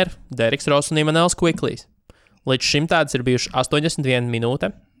laukumā ir Deriks Ross un Immanuels Quicklīs. Līdz šim tāds ir bijuši 81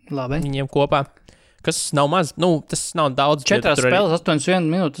 minūte. Labi. Viņiem kopā. Kas nav maz, tas nav daudz. 4 spēles, 81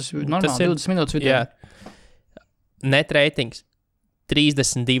 minūtes, tas ir normāli, 20 minūtes vidū. Jā. Net ratings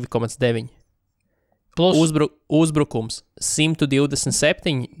 32,9. Plus Uzbrukums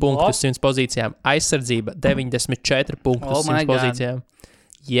 127 punktus 100 pozīcijām. Aizsardzība 94 punktus 100 pozīcijām.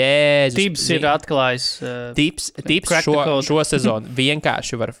 Jēzus. Tips ir atklājis. Tips šo sezonu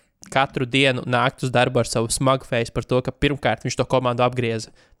vienkārši var katru dienu nākt uz darbu ar savu smug face par to, ka pirmkārt viņš to komandu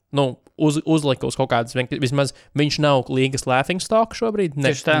apgrieza. Uzlika uz kaut kādas, vismaz viņš nav līgas laughingstock šobrīd,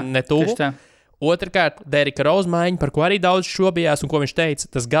 ne tuvu. Otrkārt, Derika Rose maiņa, par ko arī daudz šobijās, un ko viņš teica,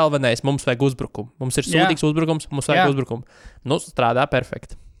 tas galvenais, mums vajag uzbrukumu. Mums ir sūdīgs uzbrukums, mums vajag uzbrukumu. Strādā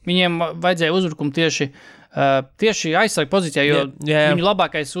perfekti. Viņiem vajadzēja uzbrukumu tieši aizsarga pozīcijā, jo viņu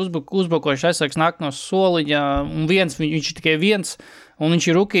labākais uzbrukošais aizsargs nāk no soliņa, un viņš ir tikai viens, un viņš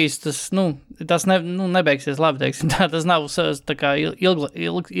ir rukijs, tas nebeigsies labi, teiksim. Tas nav tā kā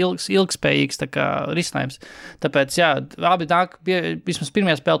ilgspējīgs tā kā risinājums. Tāpēc, abi nāk, vismaz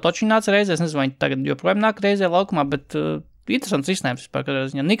pirmajā spēlē točiņi nāca reizē, es nezinu, vai tagad joprojām nāk reizē laukumā, bet interesants risinājums vispār,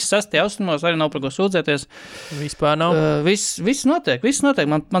 kad Niks 6. austrumos arī nav par ko sūdzēties. Vispār nav. Viss notiek.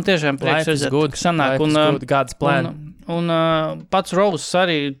 Man tiešām prieks redzēt, ka sanāk. God's plan. Un pats Rose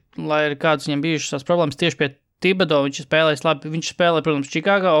arī, lai ir kādas viņam bijušas tās problēmas tieši pie Thibodeau, viņš spēlēs labi. Viņš spēlē, protams,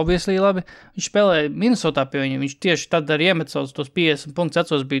 Čikāgā, obviously labi. Viņš spēlēja Minnesotā pie viņa. Viņš tieši tad arī iemet savus tos 50 punktus.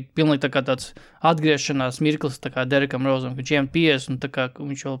 Atceros, bija pilnīgi tā kā tāds atgriešanās mirklis tā kā Derikam Rozam, kad viņš iemet 50 un tā kā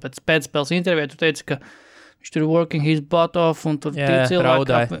viņš vēl pēc spēles intervijā tu teici, ka viņš tur working his butt off un tur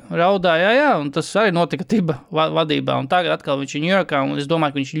cilvēki raudāja, un tas arī notika Tiba vadībā. Un tagad atkal viņš ir Ņujorkā, un es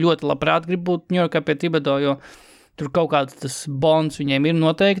domāju, ka viņš ļoti labprāt grib būt Ņujorkā pie Thibodeau, jo tur kaut kāds tas bonds viņiem ir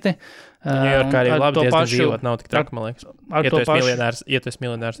noteikti. Ņujorkā arī labi diezgan dzīvot, nav tik traki, man liekas. Ja tu esi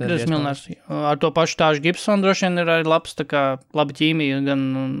miljonārs. Ar to pašu Tāžu Gibsonu droši vien ir arī laba ķīmija, gan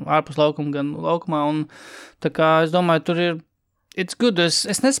ārpus laukuma, gan laukumā, un tā kā es domāju, tur ir it's good.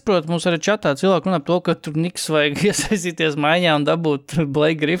 Es nesaprotu, mums arī čatā cilvēki runā par to, ka tur Niks vajag iesaistīties maiņā un dabūt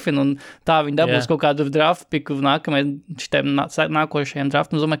Blake Griffin, un tā viņi dabūs kaut kādu draft piku nākošajiem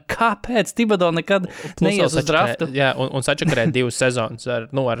draftam. Es domāju, kāpēc Thibodeau nekad neies uz draftu? Un sačakarēt 2 sezonas ar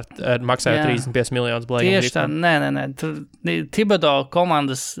maksāju 35 miljonus Blake Griffin. Tieši tā, nē. Thibodeau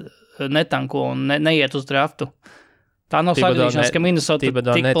komandas netanko un neiet uz draftu. Tā nav sagaidīšanās, ka Minnesota tik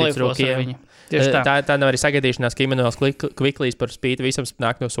plēfos ar viņu. Tā nav arī sagaidīšanās, ka Immanuels Quicklīs par spīti visam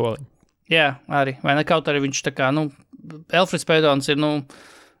nāk no soliņa. Jā, arī. Vai ne kaut arī viņš tā kā, Elfrids Pēdons ir,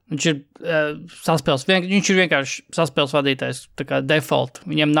 viņš ir saspēles, viņš ir vienkārši saspēles vadītājs, tā kā default.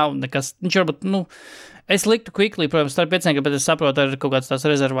 Viņam nav nekas, viņš varbūt, es liktu Quicklī, protams, starp piecinieki, bet es saprotu arī kaut kādas tās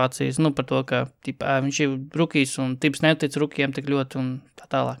rezervācijas, par to, ka viņš ir rukijs un tips netic rukijiem tik ļoti un tā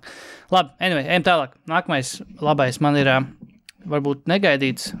tālāk. Labi, anyway, ejam tālāk. Nākamais labais man ir varbūt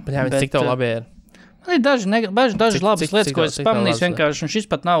negaidīts. Bet cik tev labi ir? Man ir daži labas lietas, ko es pamanīju vienkārši, un šis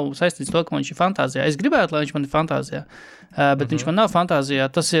pat nav saistīts to, ka man viņš ir fantāzijā. Es gribētu, lai viņš man ir fantāzijā, bet viņš man nav fantāzijā.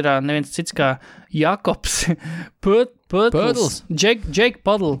 Tas ir neviens cits kā Jakobs Puddles. Jake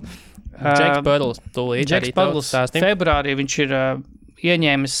Puddle. Jake Puddles. Jake Puddles. Februārī viņš ir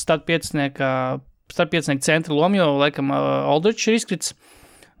ieņēmis starppiecnieku centra lomu, jo, laikam, Aldridge ir izkrits.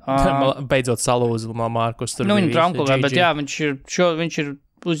 Beidzot salūza Markus. Viņa traumkolā, bet viņš ir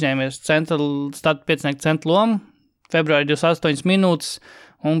uzņēmies starppiecnieku centra lomu. Februārī 28 minūtes.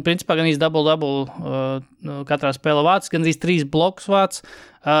 Un, principā, gan double katrā spēlē vāc, gan 3 blokus vāc.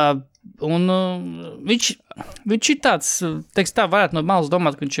 Un viņš ir tāds, teiks tā, varētu no malas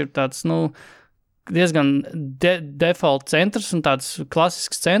domāt, ka viņš ir tāds, diezgan default centrs un tāds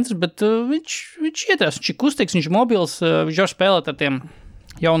klasisks centrs, bet viņš ietrās, viņš ir kustīgs, viņš ir mobils, viņš var spēlēt ar tiem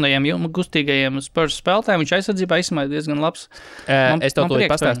jaunajiem, gustīgajiem Spurs spēlētājiem. Viņš aizsardzībā īstenībā diezgan labs. Es tev to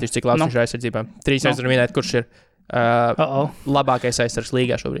pastāstīšu, cik labs viņš ir aizsardzībā. 3 reizes minēt, kurš ir labākais aizsargs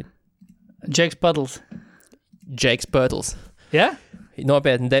līgā šobrīd. Jake Puddles. Jā?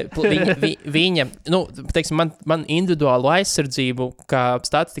 Nopietni, viņa, teiksim, man individuālu aizsardzību, kā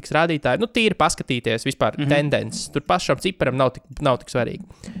statistikas rādītāji, tīri paskatīties vispār tendences. Tur pašam ciparam nav tik svarīgi.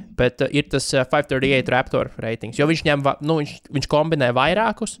 Bet ir tas 538 Raptor ratings, jo viņš viņš kombinē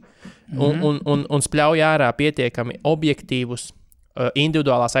vairākus un spļauj ārā pietiekami objektīvus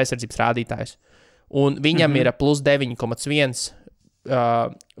individuālās aizsardzības rādītājus. Un viņam ir plus 9,1.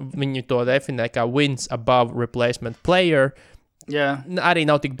 Viņi to definē kā wins above replacement player. Yeah. Arī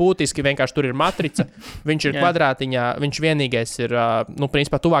nav tik būtiski, vienkārši tur ir matrica. Viņš ir kvadrātiņā, viņš vienīgais ir,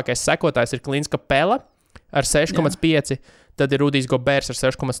 principā tuvākais sekotājs ir Klins Kapela. ar 6,5, tad ir Rudijs Gobers ar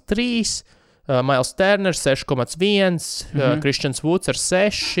 6,3, Miles Turner 6,1, Christians Woods ar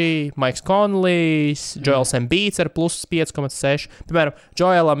 6, Maiks Conleys, Joels Embiids ar plus 5,6. Piemēram,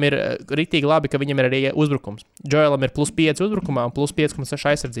 Joelam ir ritīgi labi, ka viņam ir arī uzbrukums. Joelam ir plus 5 uzbrukumā un plus 5,6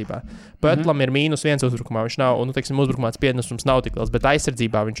 aizsardzībā. Pötlam ir mīnus 1 uzbrukumā. Viņš nav, uzbrukumā spiednums nav tik liels, bet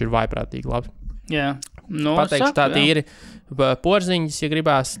aizsardzībā viņš ir vaiprātīgi labi. Jā. Pateikšu tā tīri. Porziņas, ja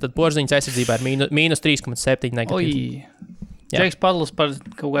gribās, tad Porziņas aizsardzībā ir mīnus 3,7 negatīvi. Džeks Padls par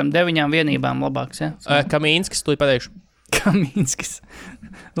kaut kādām 9 vienībām labāks, ja? Kamīnskis, tu pateikšu. Kamīnskis.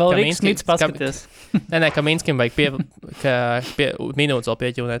 Vēl Riks Smits paskaties. Nē, Kamīnskim vajag minūtes vēl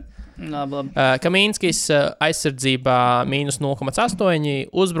pieķūnēt. Labi. Kamīnskis aizsardzībā mīnus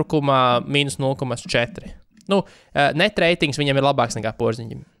 0,8, uzbrukumā mīnus 0,4. Net ratings viņam ir labāks nekā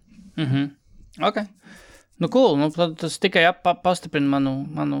Porziņam. Ok. Cool. Tas tikai pastiprina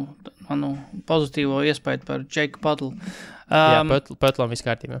manu pozitīvo iespēju par Džeku Padlu. Pötlam viss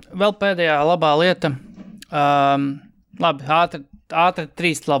kārtībā. Vēl pēdējā labā lieta. Labi, ātri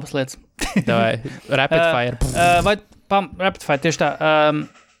 3 labas lietas. Rapid fire. Rapid fire, tieši tā.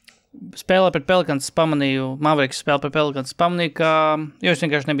 Spēlē pret Pelicans pamanīju, Mavericks spēlē pret Pelicans pamanīju, jo es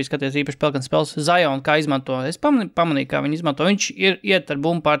vienkārši nebiju skaties īpaši Pelicans spēles. Zion, kā izmanto. Es pamanīju, kā viņi izmanto. Viņš iet ar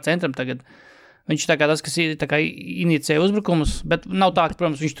bumbu pār centram tagad. Viņš tā kā tas, kas inicē uzbrukumus, bet nav tā, ka,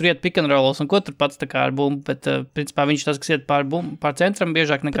 protams, viņš tur iet pick and rollos un ko tur pats tā kā ar bumbu, bet, principā, viņš tas, kas iet pār centram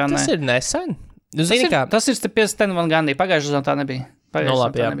biežāk nekā tas ir nesen. Tas ir 50 Van Gundy, pagājušajā sezonā tā nebija.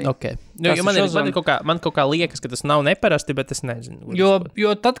 Labi, jā, ok. Man kaut kā liekas, ka tas nav neparasti, bet es nezinu.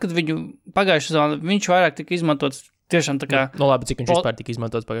 Jo tad, kad viņu pagājušajā sezonā, viņš vairāk tika izmantots tiešām tā kā... Labi, cik viņš vispār tika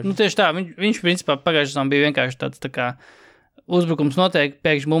izmantots pagājušajā? Tieši tā, viņš principā pagājušajā sezonā bija vienkārši tāds tā kā... Uzbrukums notiek,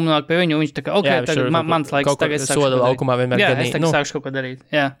 pēkšņi bumbu nāk pie viņu, un viņš tā kā, tagad mans laiks, tagad es sākšu soda laukumā vienmēr gadīt. Jā, es tagad sākšu kaut ko darīt,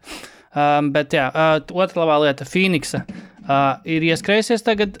 jā. Bet jā, otra labā lieta, Phoenixa ir ieskrējusies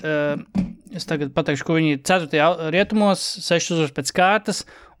tagad, es tagad pateikšu, ko viņi ir 4. rietumos, 6 uzvaras pēc kārtas,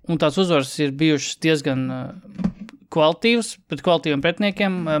 un tās uzvaras ir bijušas diezgan kvalitīvas, pret kvalitīviem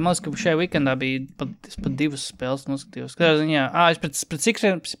pretiniekiem. Man liekas, ka šajā weekendā bija pat 2 spēles noskatījos. Es pret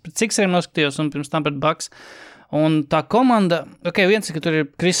Sixeriem noskatījos, un pirms tam pret Bucks. Un tā komanda, viens ir, ka tur ir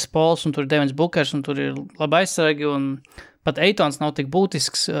Chris Pauls, un tur ir Devins Bookers, un tur ir labi aizsargi, un pat Eitons nav tik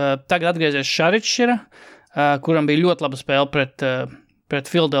būtisks. Tagad atgriezies Šaričs, kuram bija ļoti laba spēle pret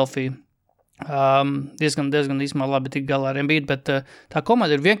Philadelphiju. Diezgan īsumā labi tik galā ar Embiid, bet tā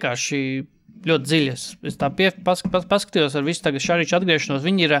komanda ir vienkārši ļoti dziļas. Es tā paskatījos ar visu tagad Šaričs atgriešanos.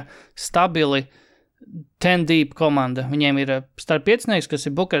 Viņi ir stabili 10 deep komanda. Viņiem ir starp piecinieks,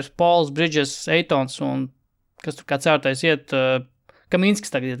 kas ir Bookers, Pauls, Bridges, Eitons un kas tur kā cērtais iet,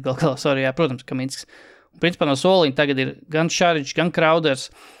 Kamīnskis tagad iet galā, protams, Kamīnskis. Un principā no soliņa tagad ir gan Šaričs, gan Crowders,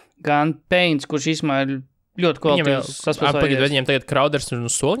 gan Paynes, kurš īsumā ir ļoti kvalitīvs saspēlējies. Viņiem tagad Crowders ir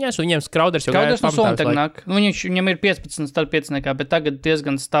uz soliņās, un viņiem Crowders jau Crowders no soliņa tagad nāk. Viņam ir 15 starp pieciniekā, bet tagad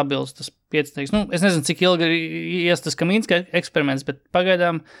diezgan stabils tas piecinieks. Es nezinu, cik ilgi ies tas Kamīnska eksperiments, bet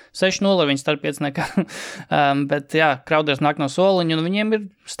pagaidām 6-0 viņi starp pieciniekā. Bet jā, Crowders nāk no soliņa, un viņiem ir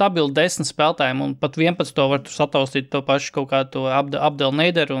stabili 10 spēlētājiem, un pat 11 to var tur sataustīt to pašu kaut kā to Abdel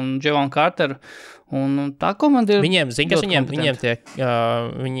Neideru un Javon Carteru. Un tā komanda ir viņiem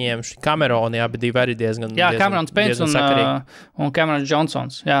Kameroni abi divi arī diezgan Camerons Paynes un Camerons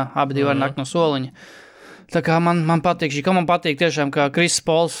Johnsons. Jā, abi divi var nākt no soliņa. Tā kā man patīk man patīk tiešām, kā Chris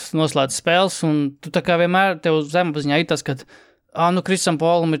Pauls noslēdz spēles, un tu tā kā vienmēr tev zemapziņā ir tas, ka Chrisam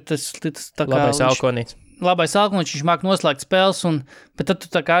Paulam ir tas tā kā labais alkonis, viņš māk noslēgt spēles, bet tad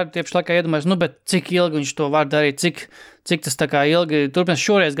tu tā kā tiepši laikā iedomājies, bet cik ilgi viņš to var darīt, cik tas tā kā ilgi turpinās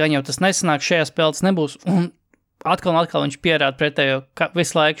šoreiz gan jau tas nesanāk, šajā spēlē tas nebūs, un atkal viņš pierāda pretējo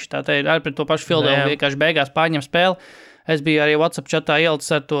visu laiku, tā ir arī pret to pašu Philadelphiju, vienkārši beigās pārņem spēli. Es biju arī WhatsApp chatā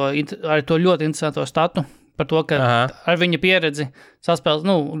ielicis ar to ļoti interesanto statu, par to, ka ar viņa pieredzi saspēles,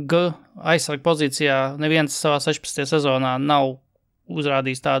 aizsarga pozīcijā neviens savā 16. sezonā nav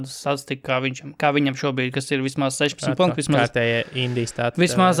uzrādījis tādu statistiku, kā viņam šobrīd, kas ir vismaz 16 punkti,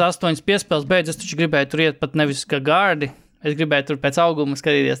 vismaz 8 piespēles beidz. Es taču gribēju tur iet pat nevis kā gardi, es gribēju tur pēc auguma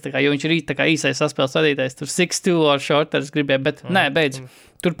skatīties, jo viņš ir īsais saspēles vadītājs, tur 6'2" or shorter, es gribēju, bet nē, beidz.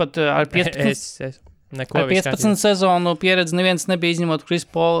 Tur pat ar 15... Ar 15 sezonu pieredzi neviens nebija izņemot Chris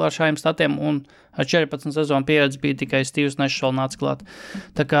Paul ar šādiem statiem, un ar 14 sezonu pieredzi bija tikai Steve's Nash vēl nāca klāt.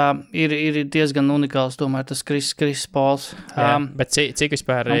 Tā kā ir diezgan unikāls tomēr tas Chris Pauls. Bet cik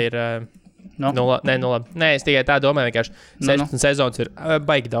vispār ir No? Nē, es tikai tā domāju, vienkārši 16 sezonas ir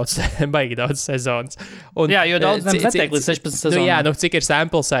baigi daudz sezonas. Un, jā, jo daudz neteikt līdz 16 sezonām. Jā, cik ir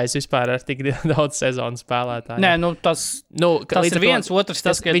sample size vispār ar tik daudz sezonas spēlētāju? Nē, tas ir viens, otrs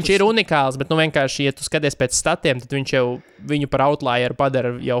tas, ka... Viņš ir unikāls, bet vienkārši, ja tu skaties pēc statiem, tad viņš jau viņu par outlieru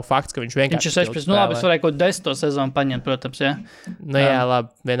padara jau fakts, ka viņš vienkārši... Viņš ir 16, labi, es varēju kaut 10 sezonu paņemt, protams, jā. Jā,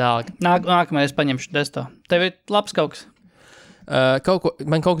 labi, vienalga. Nākamais paņemšu 10. Tev ir labs kaut kas?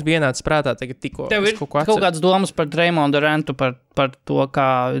 Man kaut kas bija ienācis prātā tagad tikko. Tev ir kaut kādas domas par Draymondu Rantu, par to, kā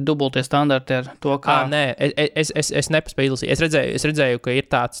dubultie standarti ar to, kā... Nē, es nepaspēju izlasīt. Es redzēju, ka ir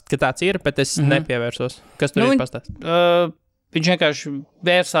tāds ir, bet es nepievērsos. Kas tur ir pastāst? Viņš vienkārši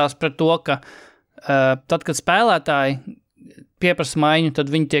vērsās pret to, ka tad, kad spēlētāji pieprasa maiņu, tad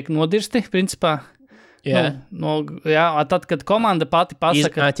viņi tiek nodirsti, principā. Yeah. Tad, kad komanda pati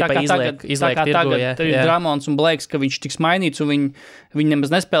pasaka, tagad ir Dramons un Blakes, ka viņš tiks mainīts un viņi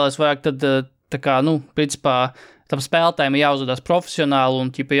nemaz nespēlēs vairāk, tad, principā, tam spēlētājiem ir jāuzvedās profesionāli un,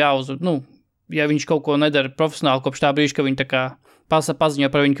 ja viņš kaut ko nedara profesionāli kopš tā brīža, ka viņi tā kā paziņo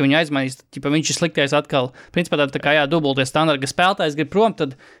par viņu, ka viņu aizmainīs, tad viņš ir sliktais atkal. Principā tā kā dubultie standarti, ka spēlētājs grib prom,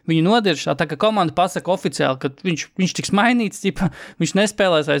 tad viņu nodirš. Tā kā komanda pasaka oficiāli, ka viņš tiks mainīts, viņš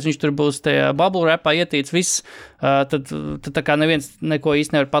nespēlēs, viņš tur būs tajā bubble rapā ietīts viss, tad tā kā neviens neko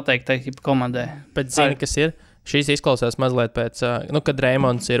īsti nevar pateikt tai komandai. Bet zini, kas ir? Šīs izklausās mazliet pēc, kad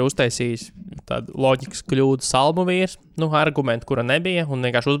Draymonds ir uztaisījis tādu loģikas kļūdu salmu vīrs, argumentu, kura nebija, un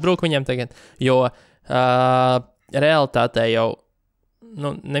vienkārši uzbruk viņam tagad, jo realitātē jau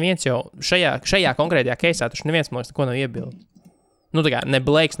neviens jau šajā konkrētajā keisā taču neviens, man liekas, neko nav iebildes. Tā kā ne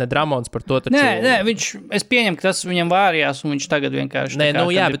Blakes, ne Dramons par to taču... Nē, es pieņemu, ka tas viņam vārījās, un viņš tagad vienkārši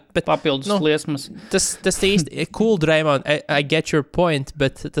bet papildus liesmas. Tas īsti, cool Draymond, I get your point,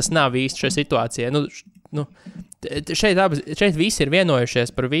 bet tas nav īsti šajā situācijā. Šeit visi ir vienojušies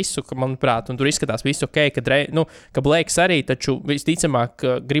par visu, manuprāt, un tur izskatās visu ok, ka Blakes arī taču visticamāk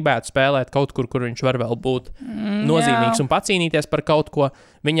gribētu spēlēt kaut kur viņš var vēl būt nozīmīgs un pacīnīties par kaut ko.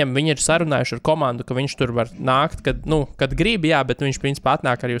 Viņi ir sarunājuši ar komandu, ka viņš tur var nākt, kad grib, jā, bet viņš principā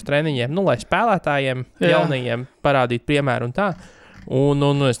atnāk arī uz treniņiem, lai spēlētājiem, jaunajiem parādītu piemēru un tā.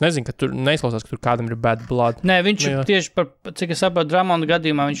 Un es nezinu, ka tur neizklausās, ka tur kādam ir bad blood. Nē, viņš tieši par, cik es saprotu, Dramonda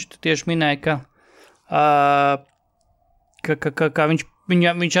gadījumā, viņš tieši minēja, ka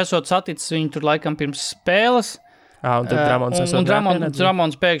viņš esot saticis viņu tur laikam pirms spēles. Un tad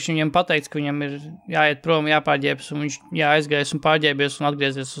Dramons pēkšņi viņam pateica, ka viņam ir jāiet prom, jāpārģēbas, un viņš aizgājis un pārģēbies un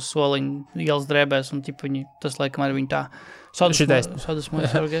atgriezies uz soliņu ielas drēbēs, un tas laikam arī viņa tā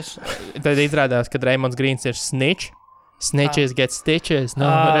sadusmojas. Tad izrādās, ka Draymonds Greens ir snitch. Snitches get stitches.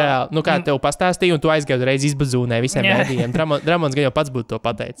 Reāli. Kā tev pastāstīja, un tu aizgāji reiz izbazūnēji visiem mēdījiem. Dramons gan jau pats būtu to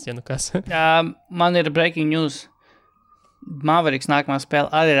pateicis, kas. Man ir breaking news. Mavericks nākamā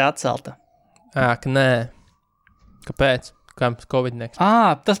spēle arī ir atcelta. Nē. Kāpēc? Kam Covidnieks?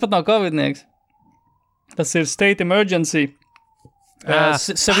 Tas pat nav Covidnieks. Tas ir state emergency.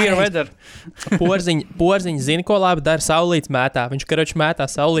 Severe weather. Porziņš zina, ko labi dara, saulīts mētā. Viņš mētā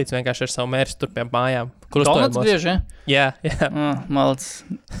saulīts vienkārši ar savu mērstu tur pie mājām. Donuts griež, ja? Jā. Malacis.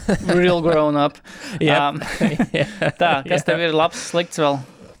 Real grown up. Tā, kas tev ir labs, slikts vēl?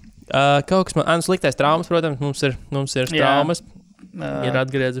 Kaut kas man sliktais traumas, protams, mums ir traumas, ir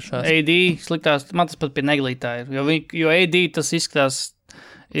atgriezušās. AD sliktās, man tas pat pie neglītā ir, jo AD tas izskatās,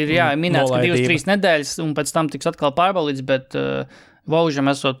 ir minēts, ka 2-3 nedēļas, un pēc tam tiks atkal pārbaudīts, bet Vaužam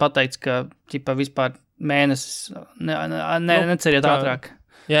esot pateikts, ka vispār mēnesis neceriet ātrāk.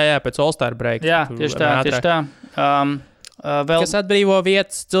 Jā, pēc All-Star break. Jā, tieši tā. Kas atbrīvo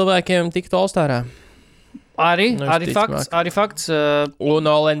vietas cilvēkiem tikt All-Starā? Arī fakts. Un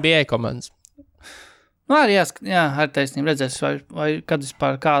All-NBA komandas. Arī taisnība, redzēs, vai kad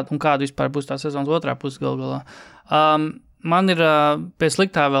vispār, kāda vispār būs tā sezonas otrā puse galā. Man ir pie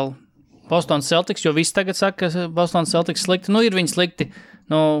sliktā vēl Boston Celtics, jo visi tagad saka, ka Boston Celtics slikti. Ir viņi slikti.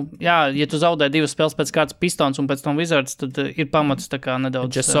 Ja tu zaudē 2 spēles pēc kāds Pistons un pēc tam Wizards, tad ir pamats tā kā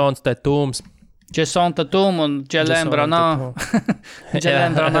nedaudz. Jason Tatum un Jalen Brown.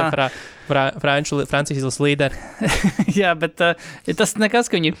 Francijas līderi. Jā, bet tas nekas,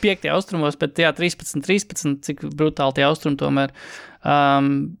 ka viņi ir 5. austrumos, bet 13, cik brutāli tie austrumi tomēr.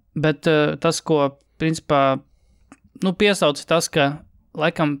 Bet tas, ko principā piesauc tas, ka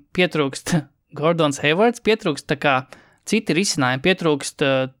laikam pietrūkst Gordons Haywards, pietrūkst tā kā citi risinājumi, pietrūkst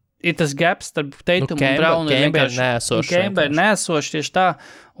ir tas gaps starp Tatum un Brownu. Kemba ir neesoši tieši tā,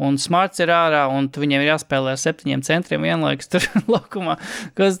 un Smarts ir ārā, un viņiem ir jāspēlē ar 7 centriem vienlaikus tur laukumā.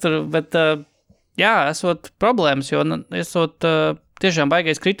 Bet esot problēmas, jo esot tiešām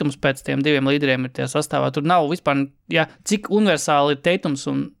baigais kritums pēc tiem 2 līderiem ir tie sastāvā. Tur nav vispār, cik universāli ir Tatums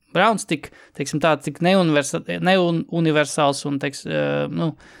un Browns tik, teiksim tā, tik neuniversāls un,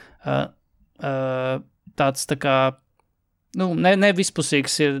 tāds tā kā, ne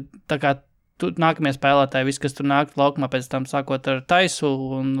vispusīgs ir tā kā nākamie spēlētāji, visi, kas tur nāk laukumā pēc tam, sākot ar Taisu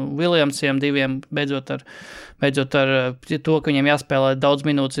un Williamsiem diviem, beidzot ar to, ka viņiem jāspēlē daudz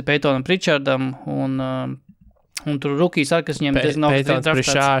minūtes Peytonam Pritchardam un tur rukijs arī, kas viņiem diezgan augsts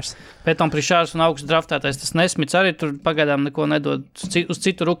draftēts. Peyton Pritchards un augsts draftētais, tas Nesmits arī tur pagaidām neko nedod uz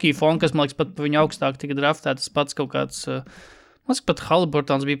citu rukiju fonu, kas, man liekas, pat pa viņu augstāk tika draftēts, pats kaut kāds, man liekas, pat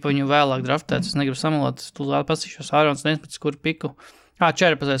Haliburtons bija pa viņu vēlāk draftēts, es negribu samalot, tu pasīšos Ārons Nesmits, kur piku.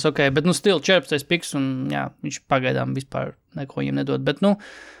 14, ok, bet, stila 14 piks, un, jā, viņš pagaidām vispār neko viņam nedod, bet,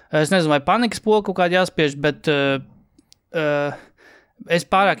 es nezinu, vai panikas poku kādu jāspiež, bet, es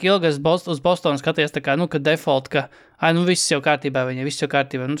pārāk ilgi uz Bostonu skaties tā kā, ka default, ka, viss jau kārtībā viņai, viss jau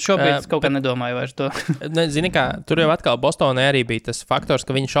kārtībā. Šobrīd kaut kā nedomāju vairs to. Zini kā, tur jau atkal Bostonai arī bija tas faktors,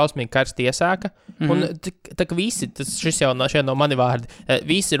 ka viņi šausmīgi karsti iesāka, un tā kā visi, šis jau no mani vārdi,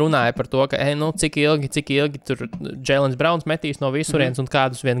 visi runāja par to, ka, cik ilgi tur Jaylen Browns metīs no visurienes un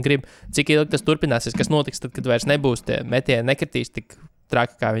kādus vien grib, cik ilgi tas turpināsies, kas notiks tad, kad vairs nebūs tie metieni, nekritīs tik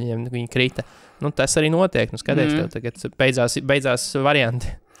traki, kā viņi krita. Tas arī notiek. Skaties, tev tagad beidzās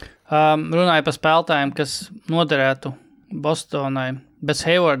varianti. Runāju par spēlētājiem, kas noderētu Bostonai bez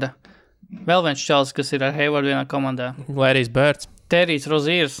Haywarda. Vēl viens čalis, kas ir ar Haywardu vienā komandā. Larrys Birds. Terijs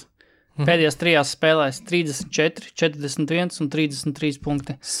Rozīrs. Pēdējās 3 spēlēs 34, 41 un 33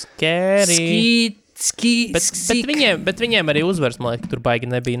 punkti. Scary. Bet viņiem arī uzvars, man liekas, tur baigi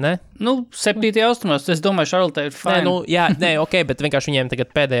nebija, ne? 7. austrumos, es domāju, Charlotte ir fine. Ok, bet vienkārši viņiem tagad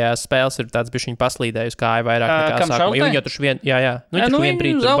pēdējās spēles ir tāds bišķiņ paslīdējusi kāja vairāk nekā sākumā. Viņi jau tur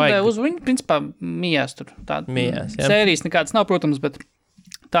viņi zaudēja uz viņu, principā, mījās tur. Mījās, jā. Sērijas nekādas nav, protams, bet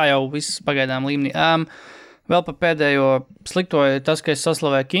tā jau viss pagaidām līmenī. Vēl pa pēdējo slikto ir tas, ka es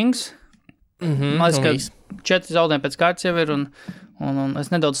saslavēju Kings. Man liekas, ka 4 zaudējumi pēc kārtas jau ir, un es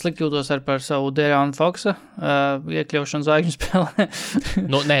nedaudz slikti jūtos ar par savu De'Aaron Foxa iekļaušanu zvaigžņu spēlē.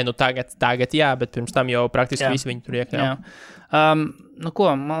 Tagad jā, bet pirms tam jau praktiski visi viņi tur iekļauj. Man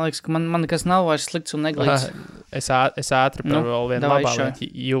liekas, ka man nekas nav vairs slikts un neglīts. Es ātri par vēl vienu labā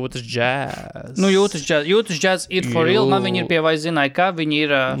Jūtas Jazz. Jūtas Jazz ir for real, man viņi ir pie vai zināja, kā viņi ir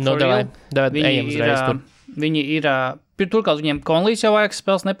for real. Viņi ir, turklāt viņiem Conleys jau vairākas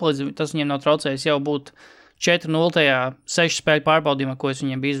spēles nepalīdz, tas viņiem nav traucējis jau būt 4-0 tajā 6 spēļu pārbaudījumā, ko es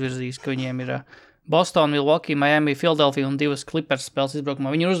viņiem biju izvirzījis, ka viņiem ir Boston, Milwaukee, Miami, Philadelphia un 2 Clippers spēles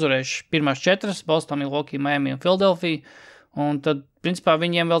izbraukumā. Viņi ir uzvarējuši pirmās 4, Boston, Milwaukee, Miami un Philadelphia, un tad, principā,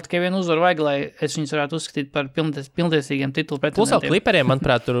 viņiem vēl tikai vienu uzvaru vajag, lai es viņus varētu uzskatīt par pilntiesīgiem titulu pretendentiem. Plus vēl Clipperiem,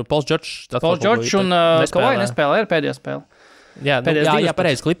 manuprāt, tur Pauls George un Kawhi nespēlē, ir pēdējā spēle. Jā,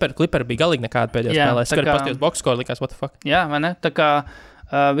 pareizi, Clipper bija galīgi nekāda pēdējā spēlē. Es skaru pastījos boxscore, likās, what the fuck. Jā, vai ne? Tā kā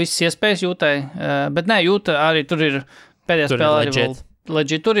visas iespējas jūtai, bet nē, jūta arī tur ir pēdējā spēlē arī vēl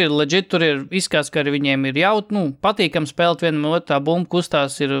legit, tur ir izskats, ka arī viņiem ir patīkam spēlēt vienam otrā bumbu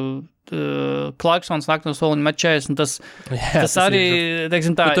kustās, ir Clarksons nāk no soliņa met 40, un tas arī,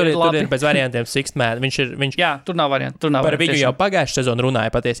 teiksim tā, tur ir labi. Tur ir bez variantiem Sixth Man. Viņš jā, tur nav variantu. Par viņu jau pagājušā sezonu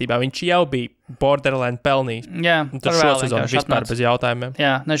runāja patiesībā. Viņš jau bija borderline pelnījis. Jā, tur šo sezonu vispār bez jautājumiem.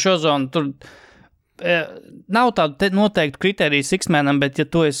 Jā, ne šo sezonu tur nav tādu noteiktu kriteriju Sixth-manam, bet ja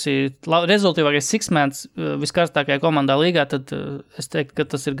tu esi rezultīvākais Sixth-mans viskarstākajā komandā līgā, tad es teiktu, ka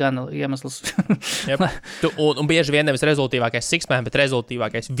tas ir gan iemesls. un bieži vien nevis rezultīvākais Sixth-man, bet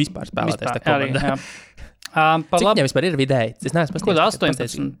rezultīvākais vispār spēlētājs tā komandā. Cik viņam vispār ir vidēji? Es neesmu paskatījies.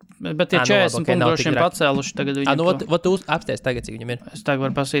 18, bet tie 40 punktu droši vien pacēluši tagad viņam. Tu apsties tagad, cik viņam ir? Es tagad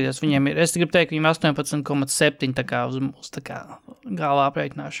varu pasīties. Es gribu teikt, ka viņam 18,7 tā kā uz tā kā galā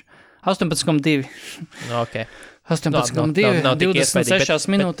aprēķināšu. 18,2. Ok. 18,2, 26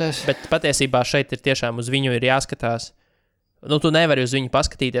 minūtēs. Bet patiesībā šeit ir tiešām uz viņu ir jāskatās. Tu nevari uz viņu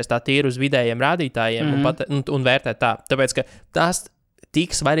paskatīties tā tīri uz vidējiem rādītājiem un vērtēt tā. Tāpēc, ka tas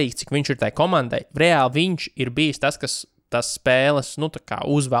tik svarīgs, cik viņš ir tai komandai. Reāli viņš ir bijis tas, kas tas spēles, tā kā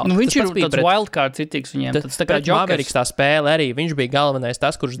uzvēl. Viņš ir tāds wildcard citīgs viņiem. Tā kā Maveriks tā spēle arī, viņš bija galvenais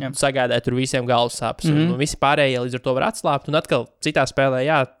tas, kurš sagādāja tur visiem galvas sāpes. Un visi pārējie līdz ar to var atslāpt. Un atkal citā spēlē,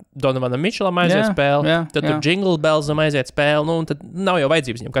 Donovanam Mitchellam aiziet spēle, tad tur Jingle Bellsam aiziet spēle, un tad nav jau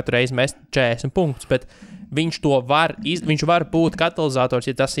vajadzības viņam katru reizi mest 40 punktus, bet viņš viņš var būt katalizators,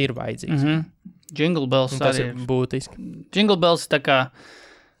 ja tas ir vajadzīgs. Jingle Bells tas ir būtiski. Jingle Bells tā kā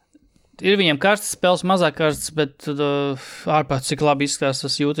ir viņiem karstas spēles, mazāk karstas, bet ārpēc cik labi izskatās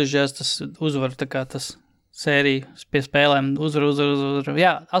tas Jūtas Jazz, tas uzvar tā kā tas sērija pie spēlēm, uzvar.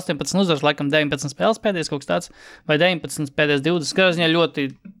 Jā, 18 uzvaras, laikam 19 spēles pēdējais kaut kas tāds, vai 19 pēdējais 20, skatās viņai ļoti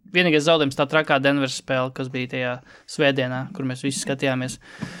vienīgais zaudējums tā trakā Denveras spēle, kas bija tajā svētdienā, kur mēs visi skatījāmies.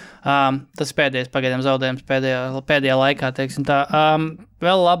 Tas pēdējais pagaidām zaudējums pēdējā laikā, teiksim tā.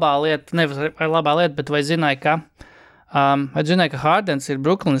 Vēl labā lieta, nevis labā lieta, bet vai zināja, ka Hardens ir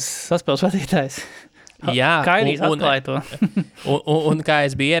Brooklynas saspēles vadītājs? Jā, Kairijs atklāja to. un kā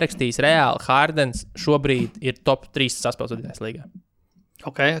es biju ierakstījis, reāli Hardens šobrīd ir top 3 saspēles vadītājs līgā.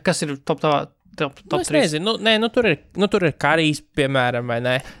 Ok, kas ir top 3? Es nezinu, tur ir Kairijs, piemēram, vai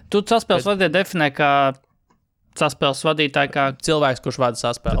ne? Tu saspēles vadītāju definē kā saspēles vadītāju, kā cilvēks, kurš vada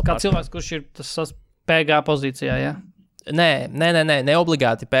saspēli. Kā cilvēks, kurš ir tas PG pozīcijā, jā? Ne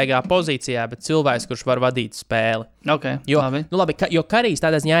obligāti PG pozīcijā, bet cilvēks, kurš var vadīt spēli. Ok, labi. Jo Karijs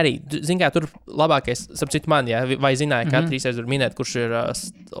tādā ziņā arī, zin kā, tur labākais, starp citu man, ja, vai zināja, ka trīs var minēt, kurš ir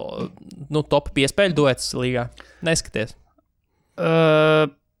top piespēļu duets līgā. Neskaties.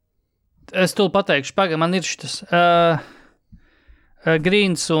 Es tūl pateikšu, man ir šitas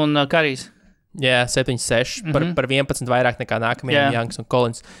Greens un Karijs. Jā, 7-6, par 11 vairāk nekā nākamajiem Youngs un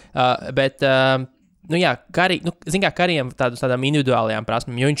Collins. Bet... Karijam tādām individuālajām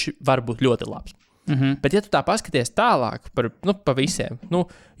prasmēm, jo viņš var būt ļoti labs. Bet, ja tu tā paskaties tālāk pa visiem,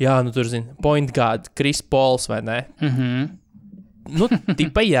 tur zini, point guard, Chris Pauls vai ne?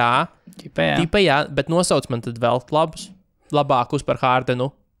 Tipa jā, bet nosauc man tad vēl labākus par Hardenu.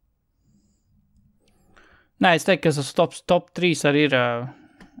 Nē, es teiktu, ka tas top 3 arī ir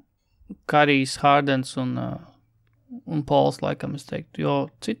Karijs, Hardens un Pauls, laikam, es teiktu, jo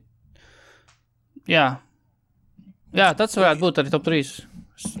Jā, tas varētu būt arī top 3.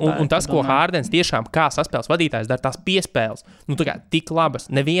 Un tas, ko Hardens tiešām kā saspēles vadītājs dara, tās piespēles, tik labas,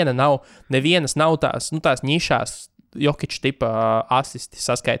 nevienas nav tās nišās Jokiča tipa asisti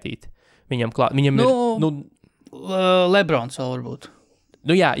saskaitīti. Viņam ir, Lebrons vēl varbūt.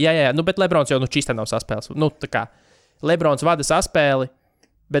 Jā, bet Lebrons jau čistā nav saspēles. Lebrons vada saspēli,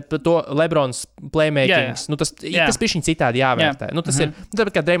 bet to Lebrons playmakings, tas bišķiņ citādi jāvērtē. Tas ir,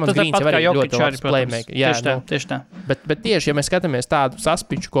 tāpēc kā Draymonds Greens jau arī ļoti labs playmaker. Tieši tā. Bet tieši, ja mēs skatāmies tādu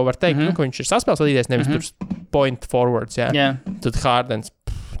saspiču, ko var teikt, ka viņš ir saspēles vadītājs, nevis tur point forwards, tad Hardens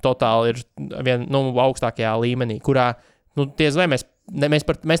totāli ir augstākajā līmenī, kurā, tiez vai mēs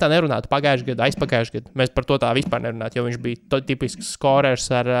tā nerunātu pagājušajā gadā, aizpagājušajā gadā, mēs par to tā vispār nerunātu, jo viņš bija tipisks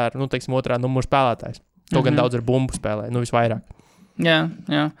skorers ar otrā numuru spēlētājs. Kaut gan daudz ar bumbu spēlē, visvairāk. Jā.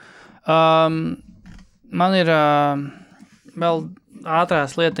 Man ir vēl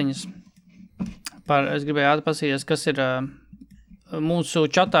ātrās lietiņas. Es gribēju atpasīties, kas ir mūsu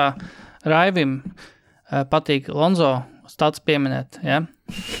čatā Raivim patīk Lonzo stats pieminēt. Ja?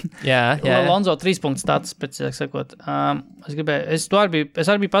 Jā. Lonzo 3 punktu stats, precīzāk sakot. Es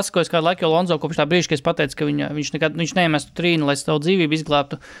arī biju pasakojis kādu laiku, jo Lonzo kopš tā brīža, ka es pateicu, ka viņš neiemestu trīnu, lai savu dzīvību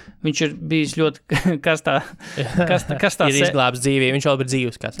izglābtu. Viņš ir bijis ļoti karstā ir izglābs dzīvību, viņš vēl ir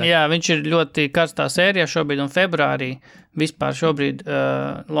dzīvs, kā saka. Jā, viņš ir ļoti karstā sērijā šobrīd un februārī. Vispār šobrīd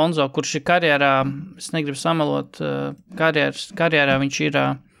Lonzo, kurš ir karjerā, es negribu samalot, karjerā viņš ir...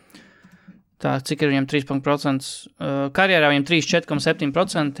 Tā, cik ir viņam 3%? Karjerā viņam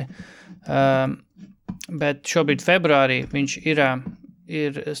 4,7%, bet šobrīd februārī viņš ir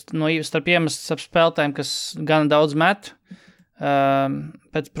starp iemestas spēlētājiem, kas gan daudz met.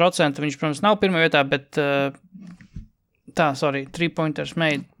 Pēc procenta viņš, protams, nav pirmā vietā, bet 3-pointers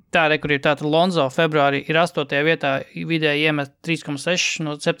made. Tā, kur ir tātad Lonzo februārī ir 8. vietā, vidēji iemet 3,6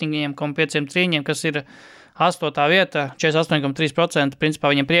 no 7,5 trīņiem, kas ir 8. vieta, 48,3%. Principā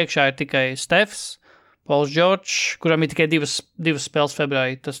viņam priekšā ir tikai Stefs, Pauls Džordžs, kuram ir tikai divas spēles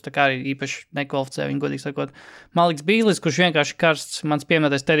februārī. Tas tā kā arī īpaši nekvalificē viņu, godīgi sakot. Maliks Bīlis, kurš vienkārši karsts, mans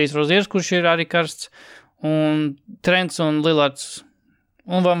pieminētais Terijs Roziers, kurš ir arī karsts, un Trents un Lillards,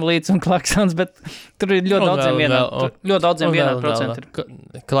 un Vamlīts un Clarksons, bet tur ir ļoti daudziem vienā procentu.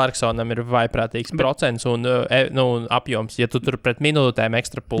 Clarksonam ir vaiprātīgs procents un apjoms. Ja tu tur pret minūtēm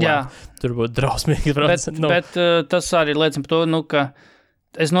ekstrapulē, tur būtu drausmīgi procents. Bet tas arī liecina par to, ka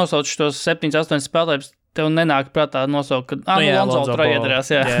es nosaucu šos 7-8 spēlētājus, tev nenāk prātā nosaukt, ka Lonzo tur iedarās.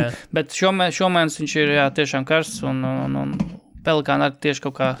 Bet šomēnes viņš ir tiešām karsts un Pelikāni arī tieši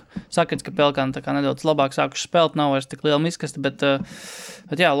kaut kā sakats, ka Pelikāni tā kā nedaudz labāk sākuši spēlēt, nav vairs tik liela miskasta, bet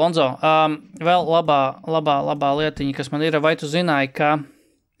jā, Lonzo, vēl labā lietiņa, kas man ir, vai tu zināji, ka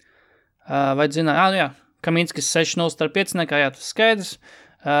Kaminskis 6-0 starp 5, tas skaidrs,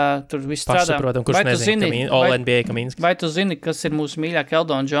 tur viss strādā. Pašsaprotam, kurš nezina, All-NBA Kaminskis. Vai tu zini, kas ir mūsu mīļākā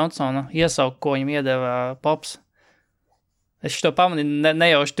Eldona Johnsona iesauku, ko viņam iedeva Pops? Es šo pamanīju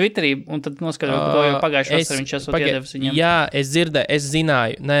nejauši Twitterī, un tad noskaidroju, ka to jau pagājušajā vasarā viņš esot iedevis viņam. Jā, es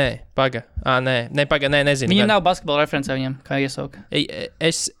zināju. Nezinu. Viņam nav basketbola referencē viņam, kā iesauka.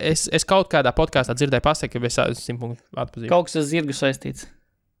 Es kaut kādā podkāstā dzirdēju pasaka, ka es 100 punktu atpazīšu. Kaut kas ar zirgu saistīts.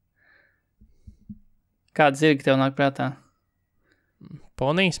 Kāda zirga tev nāk prātā?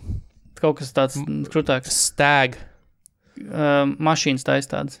 Ponijs. Kaut kas tāds krutāks. Stag. Mašīnas taisa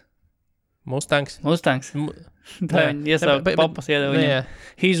tādas. Mustangs. Tā viņa iesauka papas iedeva viņam.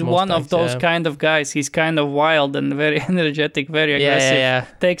 He's Mustangs, one of those kind of guys. He's kind of wild and very energetic, very aggressive. Yeah.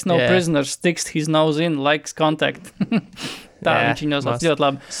 Takes no prisoners, sticks his nose in, likes contact. Tā viņš viņu nosauc ļoti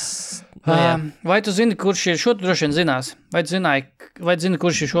labi. Vai tu zini, kurš ir, šo tu droši vien zinās, vai tu zini,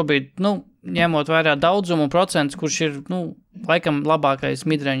 kurš ir šobrīd, ņemot vērā daudzumu un procentus, kurš ir, laikam labākais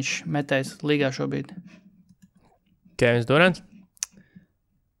midrange metējs līgā šobrīd? Kevins Durants?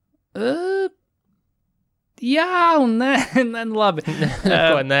 Jā un nē, labi.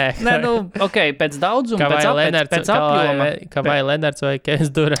 Ko nē? Pēc daudzuma, pēc apjoma. Vai Lenards vai Kevins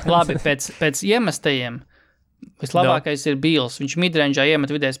Durants? Labi, pēc iemestajiem. Vislabākais ir Bīls. Viņš midrange'ā iemet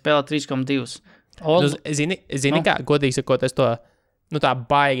vidēji spēlē 3,2. Zini kā, godīgi sakot, es to tā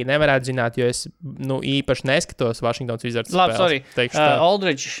baigi nevarētu zināt, jo es īpaši neskatos Washingtons Wizards spēles. Labi, sorry.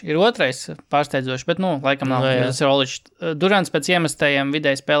 Aldridge ir otrais pārsteidzoši, bet laikam nav. Tas ir Aldridge. Durants pēc iemestajiem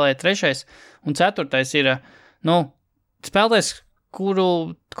vidēji spēlēja 3. un 4. ir, spēlēs,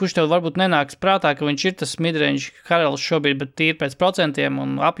 kurš tev varbūt nenāks prātā, ka viņš ir tas midrange karalis šobrīd, bet tīri pēc procentiem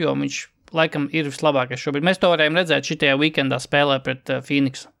un apjomu viņš laikam ir vislabākais šobrīd. Mēs to varējām redzēt šitajā weekendā spēlē pret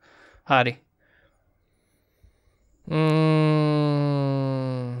Phoenixu arī.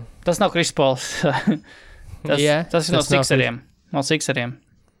 Tas nav Chris Pauls. tas ir no Sixeriem.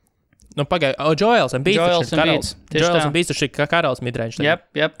 Joels Embiid. Joels Embiid taču ir karalis midrange. Jep.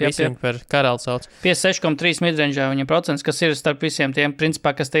 Visiem par karalis sauc. 56,3 midrange'ā viņam procents, kas ir starp visiem tiem,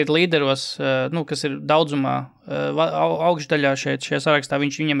 principā, kas te ir līderos, kas ir daudzumā augšdaļā šajā sarakstā,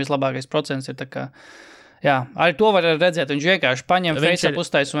 viņam vislabākais procents ir tā kā. Jā, arī to var redzēt, viņš vienkārši paņem face-up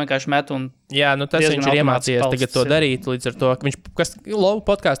uztais un vienkārši met un... Jā, tas viņš ir iemācījies tagad to darīt, līdz ar to, ka viņš, kas Lovu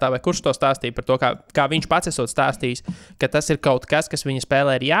podkāstā vai kurš to stāstīja par to, kā viņš pats esot stāstījis, ka tas ir kaut kas viņa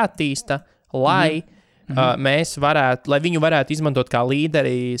spēlē ir jāattīsta, lai mēs varētu, lai viņu varētu izmantot kā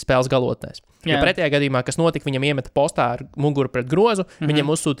līderi spēles galotnēs. Jo pretējā gadījumā, kas notika, viņam iemeta postā ar muguru pret grozu, viņam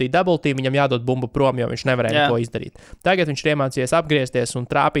uzsūtīja double team, viņam jādod bumbu prom, jo viņš nevarēja neko izdarīt. Tagad viņš ir iemācījies apgriezties un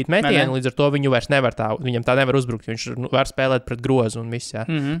trāpīt metienu, līdz ar to viņu vairs nevar viņam tā nevar uzbrukt, viņš var spēlēt pret grozu un viss, jā.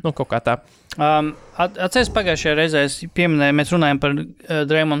 Kaut kā tā. Atceries pagājušajā reizē, es pieminēju, mēs runājam par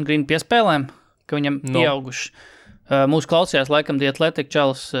Draymond Green piespēlēm, ka viņam pieauguši. Mūsu klausījās laikam The Athletic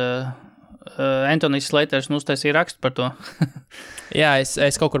čalis Antonijs Slaters uztaisīja rakstu par to. Jā,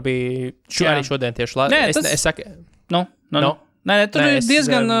 es kaut kur biju arī šodien tieši es saku... Nē, tur ir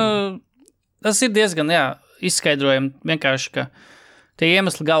diezgan... Tas ir diezgan, izskaidrojami vienkārši, ka tie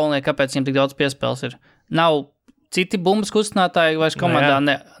iemesli galvenie, kāpēc viņam tik daudz piespēles ir. Nav citi bumbas kustinātāji vairs komandā,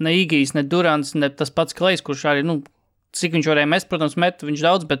 ne Igijs, ne Durants, ne tas pats Klejs, kurš arī, cik viņš varēja mest, protams, viņš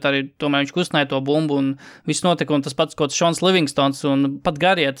daudz, bet arī tomēr viņš kustināja to bumbu un viss notika, un tas pats kaut Šons Livingstons un pat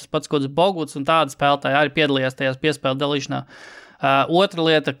Garie, tas pats kaut Boguts un tādi spēlētāji arī piedalījās tajās piespēļu dalīšanā. Otra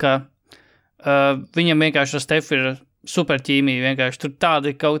lieta, ka viņam vienkārši ar Stefu ir super ķīmija, vienkārši tur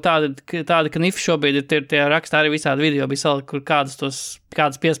tādi knifi šobrīd ir tie rakstā arī visādi video bija salikt, kur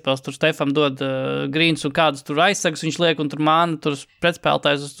kādas piespēles tur Stefam dod Greens un kādas tur aizsagas viņš liek un tur māna, tur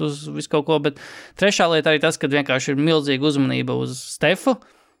pretspēlētājs uz visu kaut ko, bet trešā lieta arī tas, kad vienkārši ir milzīga uzmanība uz Stefu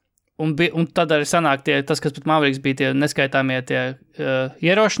un tad arī sanāk tas, kas pat Mavericks bija tie neskaitāmie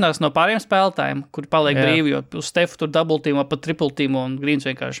ierošanās no pāriem spēlētājiem, kuri paliek brīvi, jo uz Stefu tur double team, pat triple team un Greens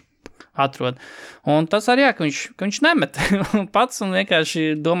vienkārši atrod. Un tas arī, ka viņš nemet pats un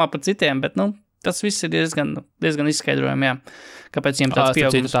vienkārši domā par citiem, bet, tas viss ir diezgan izskaidrojami, kāpēc viņam tāds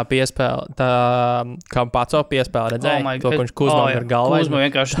pieaugums. Tā piespēle, tā kā Paco piespēle, redzēja? To, ka viņš Kuzmam ar galvā. Kuzma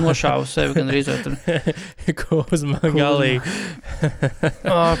vienkārši nošāva sevi gan rīzot. Kuzma galīgi.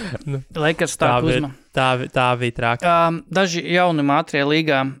 Lakers tā Kuzma. Tā bija trāka. Daži jauni mātrie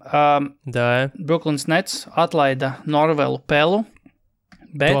līgā. Brooklyns Nets atlaida Norvelu Pelu.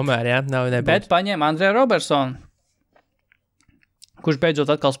 Tomēr, nebūs. Bet paņēma Andreju Robertsonu, kurš beidzot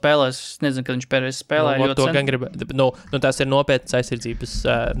atkal spēlēs. Es nezinu, kad viņš pēdējais spēlēja. Tas ir nopietnas aizsardzības,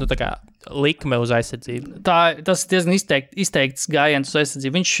 tā kā likme uz aizsardzību. Tas diezgan izteikts gājiens uz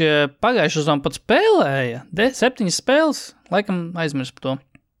aizsardzību. Viņš pagājušajā sezonā pat spēlēja 7 spēles, laikam aizmirst par to.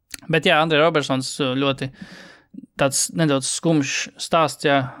 Bet Andreja Robertsons ļoti tāds nedaudz skumjš stāsts,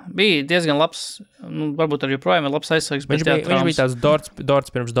 bija diezgan labs, varbūt arī joprojām ir labs aizsargs. Viņš bija tāds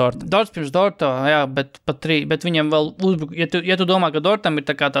Dorts pirms Dorta. Dorts pirms Dorta, bet viņam vēl uzbruk, ja tu domā, ka Dortam ir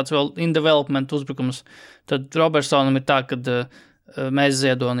tāds vēl in development uzbrukums, tad Robertsonam ir tā, kad mēs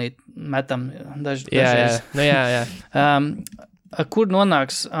Ziedonī metam dažreiz. Jā. Kur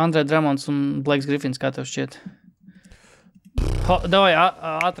nonāks Andre Drummonds un Blakes Griffins, kā tev šķiet? Davai,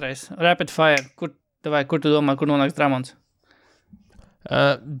 ātrais, rapid fire, kur Vai, kur tu domā, kur nonāks Dramons?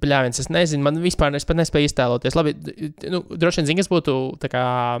 Bļāviens, es nezinu, man vispār es pat nespēju iztēloties. Labi, droši vien zini, kas būtu tā kā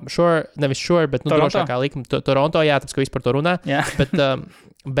nevis sure, bet drošākā likuma Toronto, jā, tāpēc, ka vispār to runā. Jā.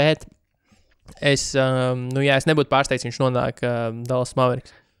 Bet es nebūtu pārsteigts, viņš nonāk Dallas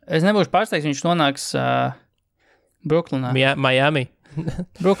Mavericks. Es nebūšu pārsteigts, viņš nonāks Brooklynā. Miami.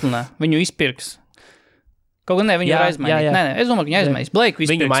 Brooklynā. Viņu izpirks. Kaut gan viņu var aizmainīt. Nē, es domāju, ka viņu aizmainīs. Blakeu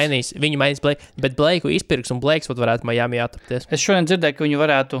izpirks. Viņu mainīs Blakeu, bet Blakeu izpirks un Blakes varētu Miami atrapties. Es šodien dzirdēju, ka viņu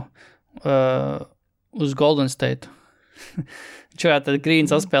varētu uz Golden State. Viņš varētu tad grīni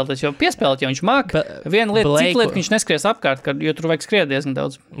saspēlēties, jo piespēlēt, jo viņš māk. Viena lieta, cita lieta, viņš neskries apkārt, jo tur vajag skriet diezgan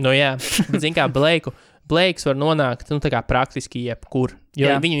daudz. Nu jā, bet zin kā Blakes var nonākt, tā kā praktiski jebkur.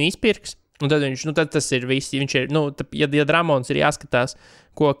 Jo viņu izpirks. Un tad tad tas ir viss. Viņš ir, ja Dramons ir jāskatās,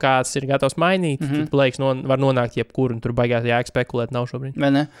 ko kāds ir gatavs mainīt, tad Blakes var nonākt jebkur, un tur baigās jāekspekulēt nav šobrīd. Vai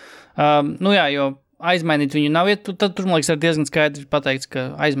ne? Jā, jo aizmainīt viņu nav, tad tur, man liekas, ir diezgan skaidri pateikts,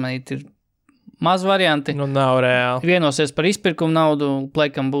 ka aizmainīt ir maz varianti. Nav reāli. Vienosies par izpirkumu naudu,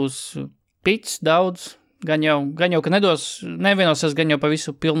 Blakam būs piķis daudz, gan jau, ka nevienosies gan jau pa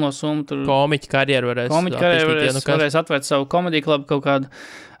visu pilno summu. Komiķi karjeru varēs atvērt savu komediju klubu kaut kādu.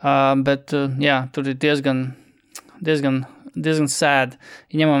 Bet, jā, tur ir diezgan sad.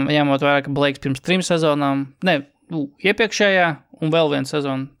 Ņemot vairāk, ka Blakes pirms 3 sezonām, iepriekšējā un vēl viena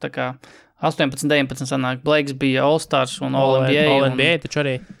sezona, tā kā 18-19 sanāk. Blakes bija All-Stars un All-NBA. All-NBA taču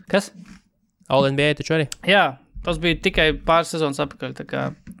arī. Kas? All-NBA taču arī. Jā, tas bija tikai pāris sezonas apakaļ, tā kā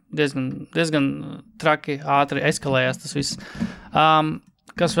diezgan traki, ātri eskalējās tas viss.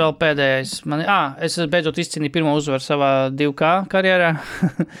 Kas vēl pēdējais? Es beidzot izcīnīju pirmo uzvaru savā 2K karjerā.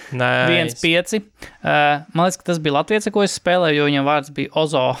 1-5. Man liekas, ka tas bija Latvijas, ko es spēlēju, jo viņam vārds bija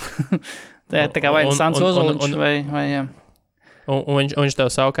Ozo. tā kā vai Sans Ozoliņš vai jā. Un viņš tev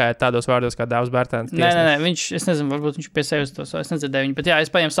saukāja tādos vārdos kā Dāvs Bērtāns. Nē, es nezinu, varbūt viņš pie sevis to es nedzirdēju viņu, bet jā,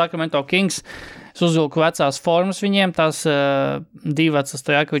 es paņēmu Sacramento Kings, es uzvilku vecās formas viņiem, tās 2 vecas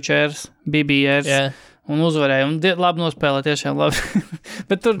Stojakovičs ēras, BB ēras. Yeah. Un uzvarēja, un labi nospēlēja, tiešām labi.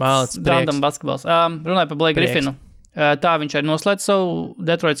 Bet tur random basketbols. Runāju par Blake Griffinu. Tā viņš arī noslēdz savu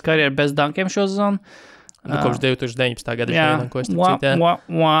Detroitas karjeru bez dankiem šo sezonu. Kopš 2019. gada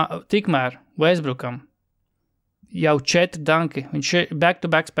tikmēr Westbrookam jau 4 danki. Viņš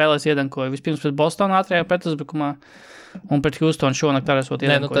back-to-back spēlēs iedankoja. Vispirms pret Bostonu ātrajā pretuzbrukumā un pret Houstonu šonakt arī esot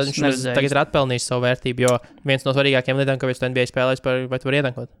iedankojis. Viņš tagad ir atpelnījis savu vērtību, jo viens no svarīgākajiem lietām, ka viņš to NBA spēlēs, vai tu var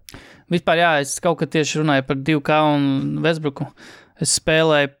iedankot? Vispār jā, es kaut kad tieši runāju par 2K un Westbrooku. Es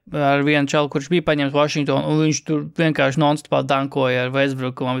spēlēju ar vienu čalu, kurš bija paņemts Washington, un viņš tur vienkārši non-stopā dankoja ar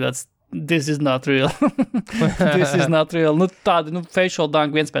Westbrooku. Man bija tāds, this is not real. This is not real. Tādi, facial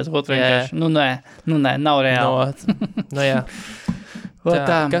dunk viens pēc otru vienkārši. Nē, nav reāli. Jā.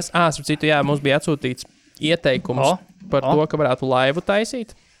 Kas, starp citu, jā, mums bija atsūtīts ieteikums par to, ka varētu laivu taisīt.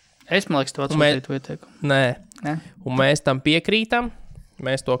 Es, man liekas, to atsūtītu ieteikumu. Nē. Un mēs tam piekrītam.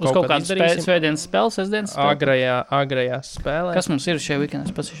 Mēs to kaut kādā izdarīsim. Svētdienas spēles, sestdienas spēles? Agrajās spēlēs. Kas mums ir šajā weekendā?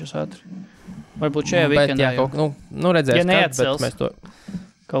 Es pasīšos ātri. Varbūt šajā weekendā. Redzēs, ja neatcels.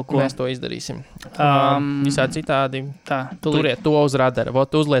 Mēs to izdarīsim. Visā citādi. Turiet to uz radara.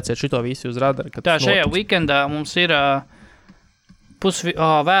 Uzlieciet šito visu uz radara. Tā, šajā weekendā mums ir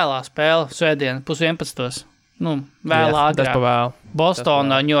vēlā spēle svētdiena, 10:11. Vēlā agrāk.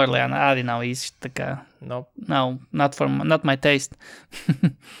 Bostona, New Orleans arī nav īsti, tā kā nav, not my taste.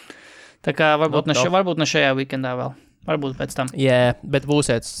 Tā kā varbūt ne šajā weekendā vēl, varbūt pēc tam. Jā, bet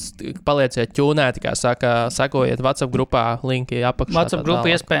palieciet ķūnēti, kā saka, sakojiet WhatsApp grupā, linki apakšā. WhatsApp grupa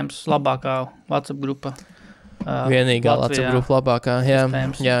iespējams labākā WhatsApp grupa. Vienīgā WhatsApp grupa labākā, jā.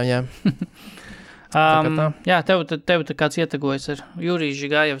 Jā, tev kāds ietegojas ar Jurijs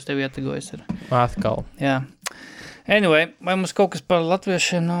Žigājevs, tev ietegojas ar. Atkal. Jā. Anyway, vai mums kaut kas par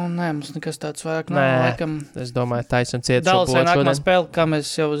latviešiem nav? Nē, mums nekas tāds vairāk nav. Laikam. Es domāju, taisam ciet šo būtu šodien. Nākamā spēle, kā mēs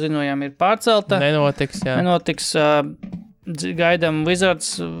jau zinojām, ir pārcelta. Nenotiks. Gaidām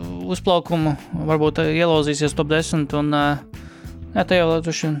Wizards uzplaukumu, varbūt ielauzīsies top 10 un te jau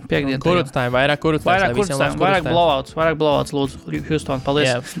droši piekdien. Kurutājiem, vairāk kurutājiem. Vairāk blowouts, lūdzu, Houston,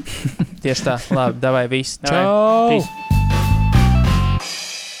 paldies. Tieši tā, labi, davai viss. Čau!